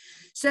coach.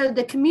 So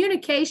the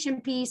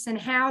communication piece and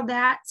how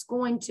that's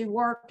going to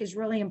work is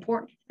really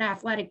important in the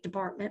athletic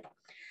department.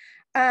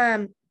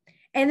 And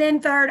then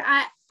third,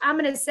 I'm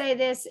going to say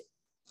this,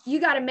 you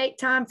got to make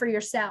time for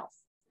yourself,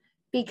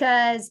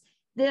 because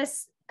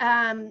this,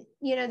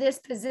 this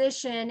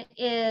position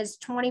is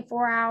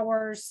 24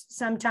 hours,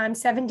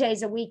 sometimes 7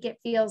 days a week, it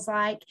feels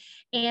like.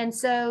 And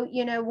so,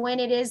 when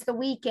it is the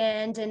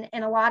weekend, and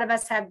a lot of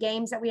us have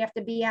games that we have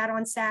to be at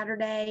on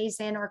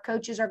Saturdays, and our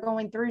coaches are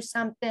going through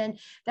something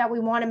that we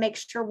want to make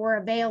sure we're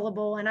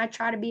available. And I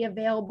try to be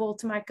available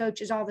to my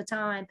coaches all the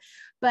time,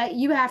 but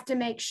you have to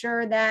make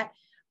sure that,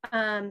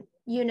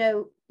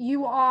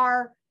 you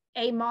are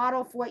a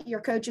model for what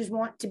your coaches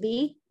want to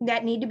be,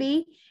 that need to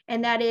be.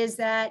 And that is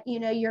that,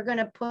 you're going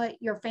to put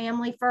your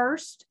family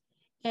first,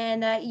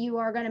 and that you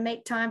are going to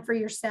make time for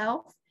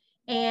yourself.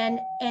 And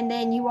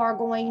then you are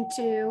going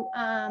to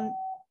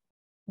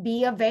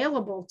be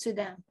available to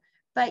them,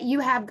 but you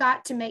have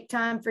got to make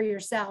time for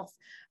yourself,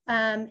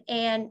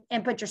 and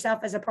put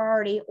yourself as a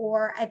priority,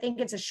 or I think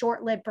it's a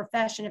short-lived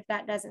profession if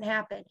that doesn't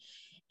happen.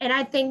 And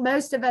I think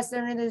most of us that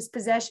are in this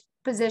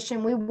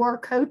position, we were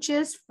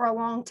coaches for a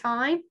long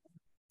time.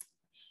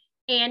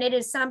 And it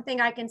is something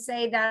I can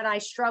say that I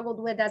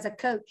struggled with as a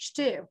coach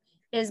too,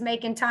 is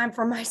making time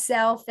for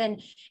myself,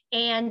 and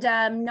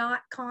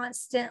not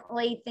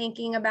constantly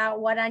thinking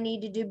about what I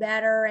need to do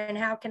better and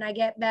how can I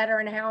get better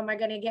and how am I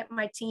going to get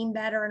my team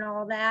better and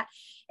all that.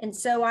 And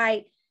so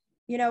I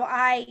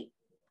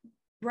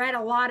read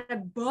a lot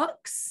of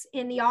books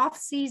in the off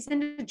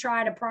season to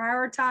try to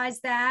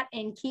prioritize that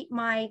and keep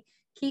my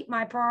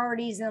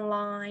priorities in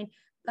line.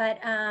 But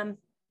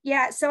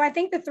yeah, so I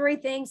think the three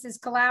things is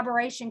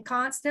collaboration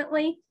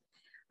constantly,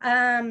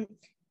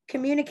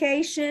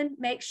 communication,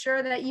 make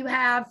sure that you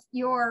have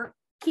your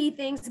key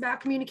things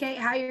about communicate,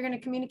 how you're going to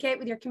communicate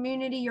with your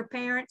community, your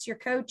parents, your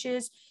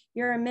coaches,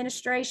 your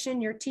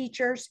administration, your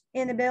teachers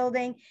in the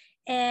building,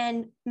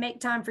 and make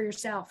time for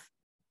yourself.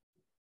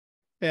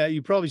 Yeah,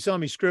 you probably saw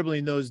me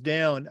scribbling those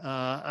down.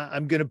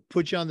 I'm going to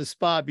put you on the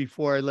spot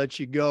before I let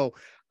you go.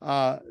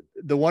 The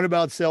one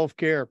about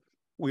self-care.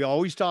 We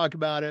always talk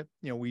about it.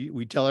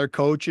 We tell our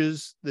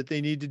coaches that they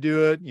need to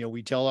do it.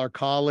 We tell our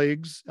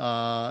colleagues,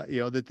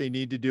 that they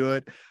need to do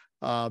it.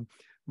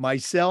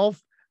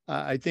 Myself,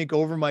 I think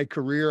over my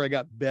career, I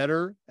got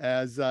better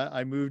as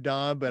I moved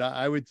on, but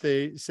I would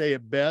say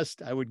at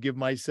best, I would give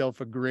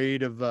myself a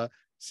grade of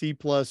C+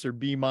 or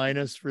B-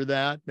 for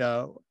that.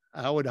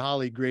 How would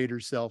Holly grade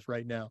herself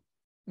right now?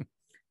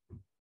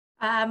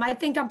 I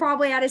think I'm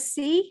probably at a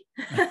C.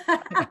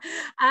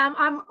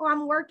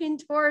 I'm working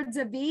towards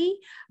a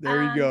B.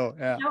 There you go.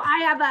 Yeah. You know,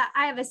 I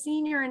have a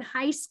senior in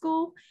high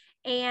school,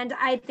 and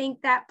I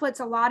think that puts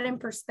a lot in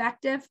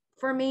perspective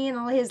for me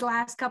in his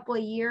last couple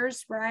of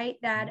years, right?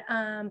 That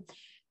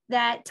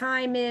that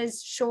time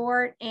is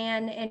short,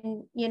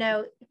 and you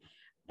know,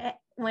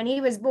 when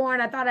he was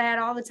born, I thought I had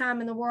all the time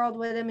in the world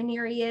with him, and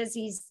here he is.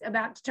 He's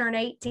about to turn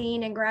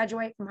 18 and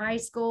graduate from high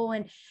school,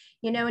 and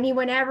you know, and he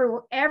went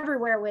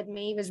everywhere with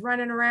me. He was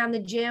running around the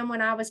gym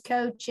when I was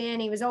coaching.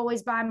 He was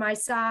always by my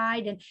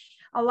side, and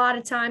a lot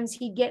of times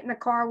he'd get in the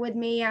car with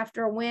me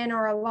after a win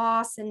or a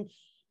loss, and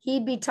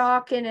he'd be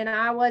talking and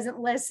I wasn't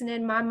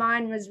listening. My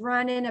mind was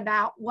running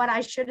about what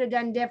I should have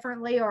done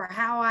differently or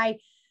how I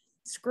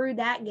screwed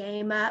that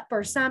game up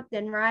or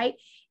something, right?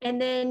 And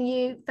then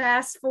you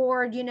fast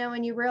forward, you know,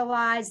 and you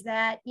realize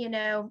that, you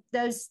know,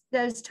 those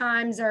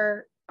times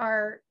are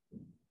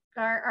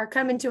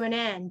coming to an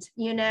end.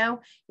 You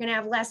know, you're gonna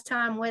have less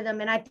time with them,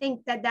 and I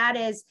think that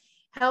has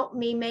helped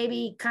me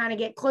maybe kind of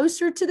get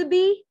closer to the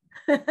B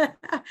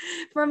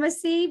from a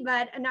C,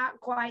 but not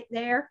quite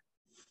there.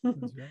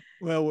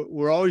 Well,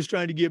 we're always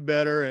trying to get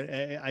better,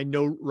 and I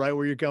know right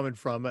where you're coming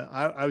from.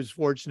 I was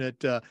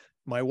fortunate.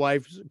 My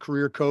wife's a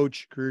career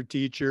coach, career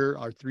teacher.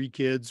 Our 3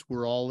 kids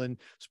were all in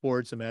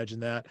sports.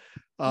 Imagine that.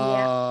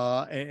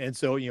 Yeah. And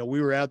so, you know,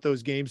 we were at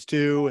those games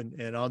too,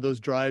 and on those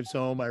drives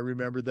home, I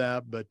remember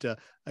that. But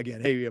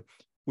again, hey,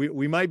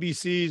 we might be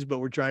C's, but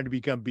we're trying to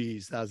become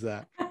B's. How's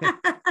that?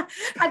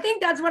 I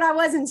think that's what I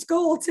was in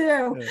school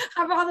too. Yeah.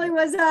 I probably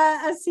was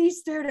a C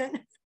student.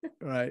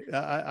 Right.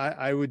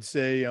 I would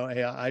say, you know,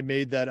 hey, I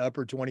made that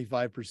upper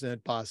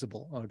 25%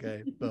 possible.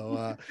 Okay.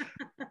 So,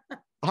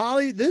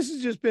 Holly, this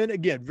has just been,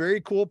 again, very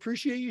cool.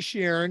 Appreciate you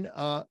sharing.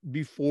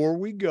 Before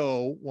we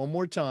go, one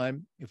more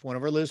time, if one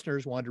of our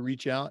listeners wanted to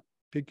reach out,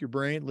 pick your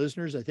brain,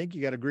 listeners, I think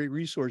you got a great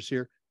resource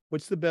here.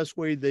 What's the best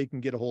way they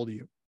can get a hold of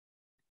you?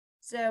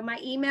 So my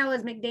email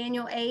is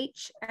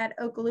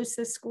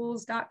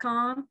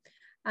mcdanielh@okaloosaschools.com.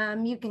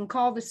 You can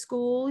call the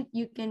school.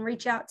 You can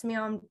reach out to me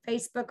on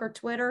Facebook or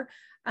Twitter,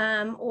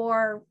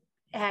 or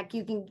heck,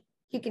 you can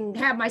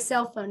have my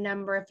cell phone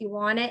number if you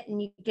want it,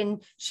 and you can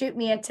shoot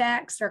me a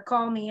text or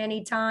call me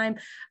anytime.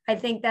 I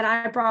think that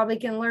I probably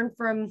can learn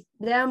from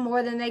them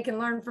more than they can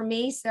learn from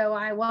me. So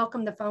I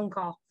welcome the phone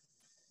call.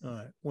 All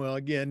right. Well,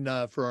 again,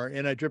 for our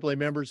NIAAA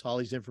members,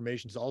 Holly's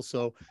information is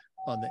also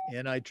on the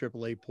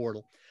NIAAA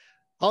portal.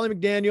 Holly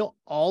McDaniel,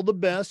 all the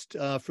best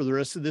for the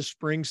rest of this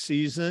spring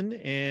season.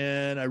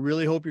 And I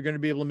really hope you're going to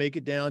be able to make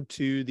it down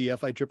to the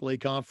FIAAA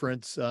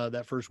conference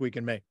that first week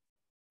in May.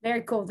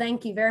 Very cool.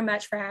 Thank you very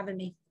much for having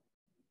me.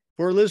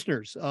 For our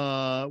listeners,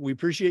 we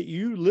appreciate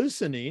you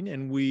listening,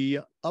 and we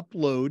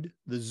upload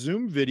the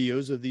Zoom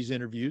videos of these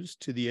interviews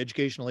to the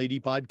Educational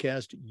AD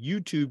Podcast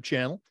YouTube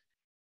channel.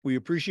 We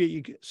appreciate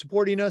you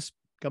supporting us.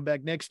 Come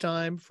back next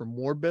time for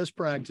more best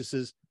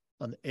practices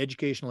on the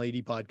Educational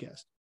AD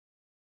Podcast.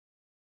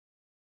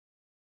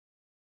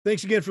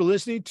 Thanks again for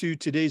listening to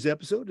today's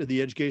episode of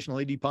the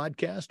Educational AD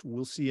Podcast.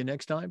 We'll see you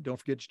next time. Don't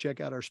forget to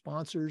check out our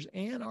sponsors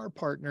and our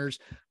partners.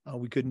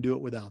 We couldn't do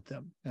it without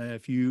them.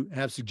 If you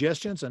have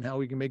suggestions on how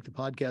we can make the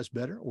podcast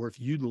better, or if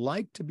you'd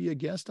like to be a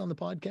guest on the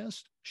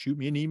podcast, shoot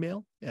me an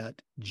email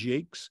at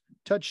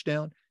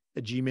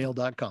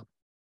jakestouchdown@gmail.com.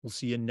 We'll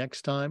see you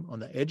next time on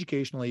the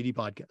Educational AD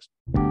Podcast.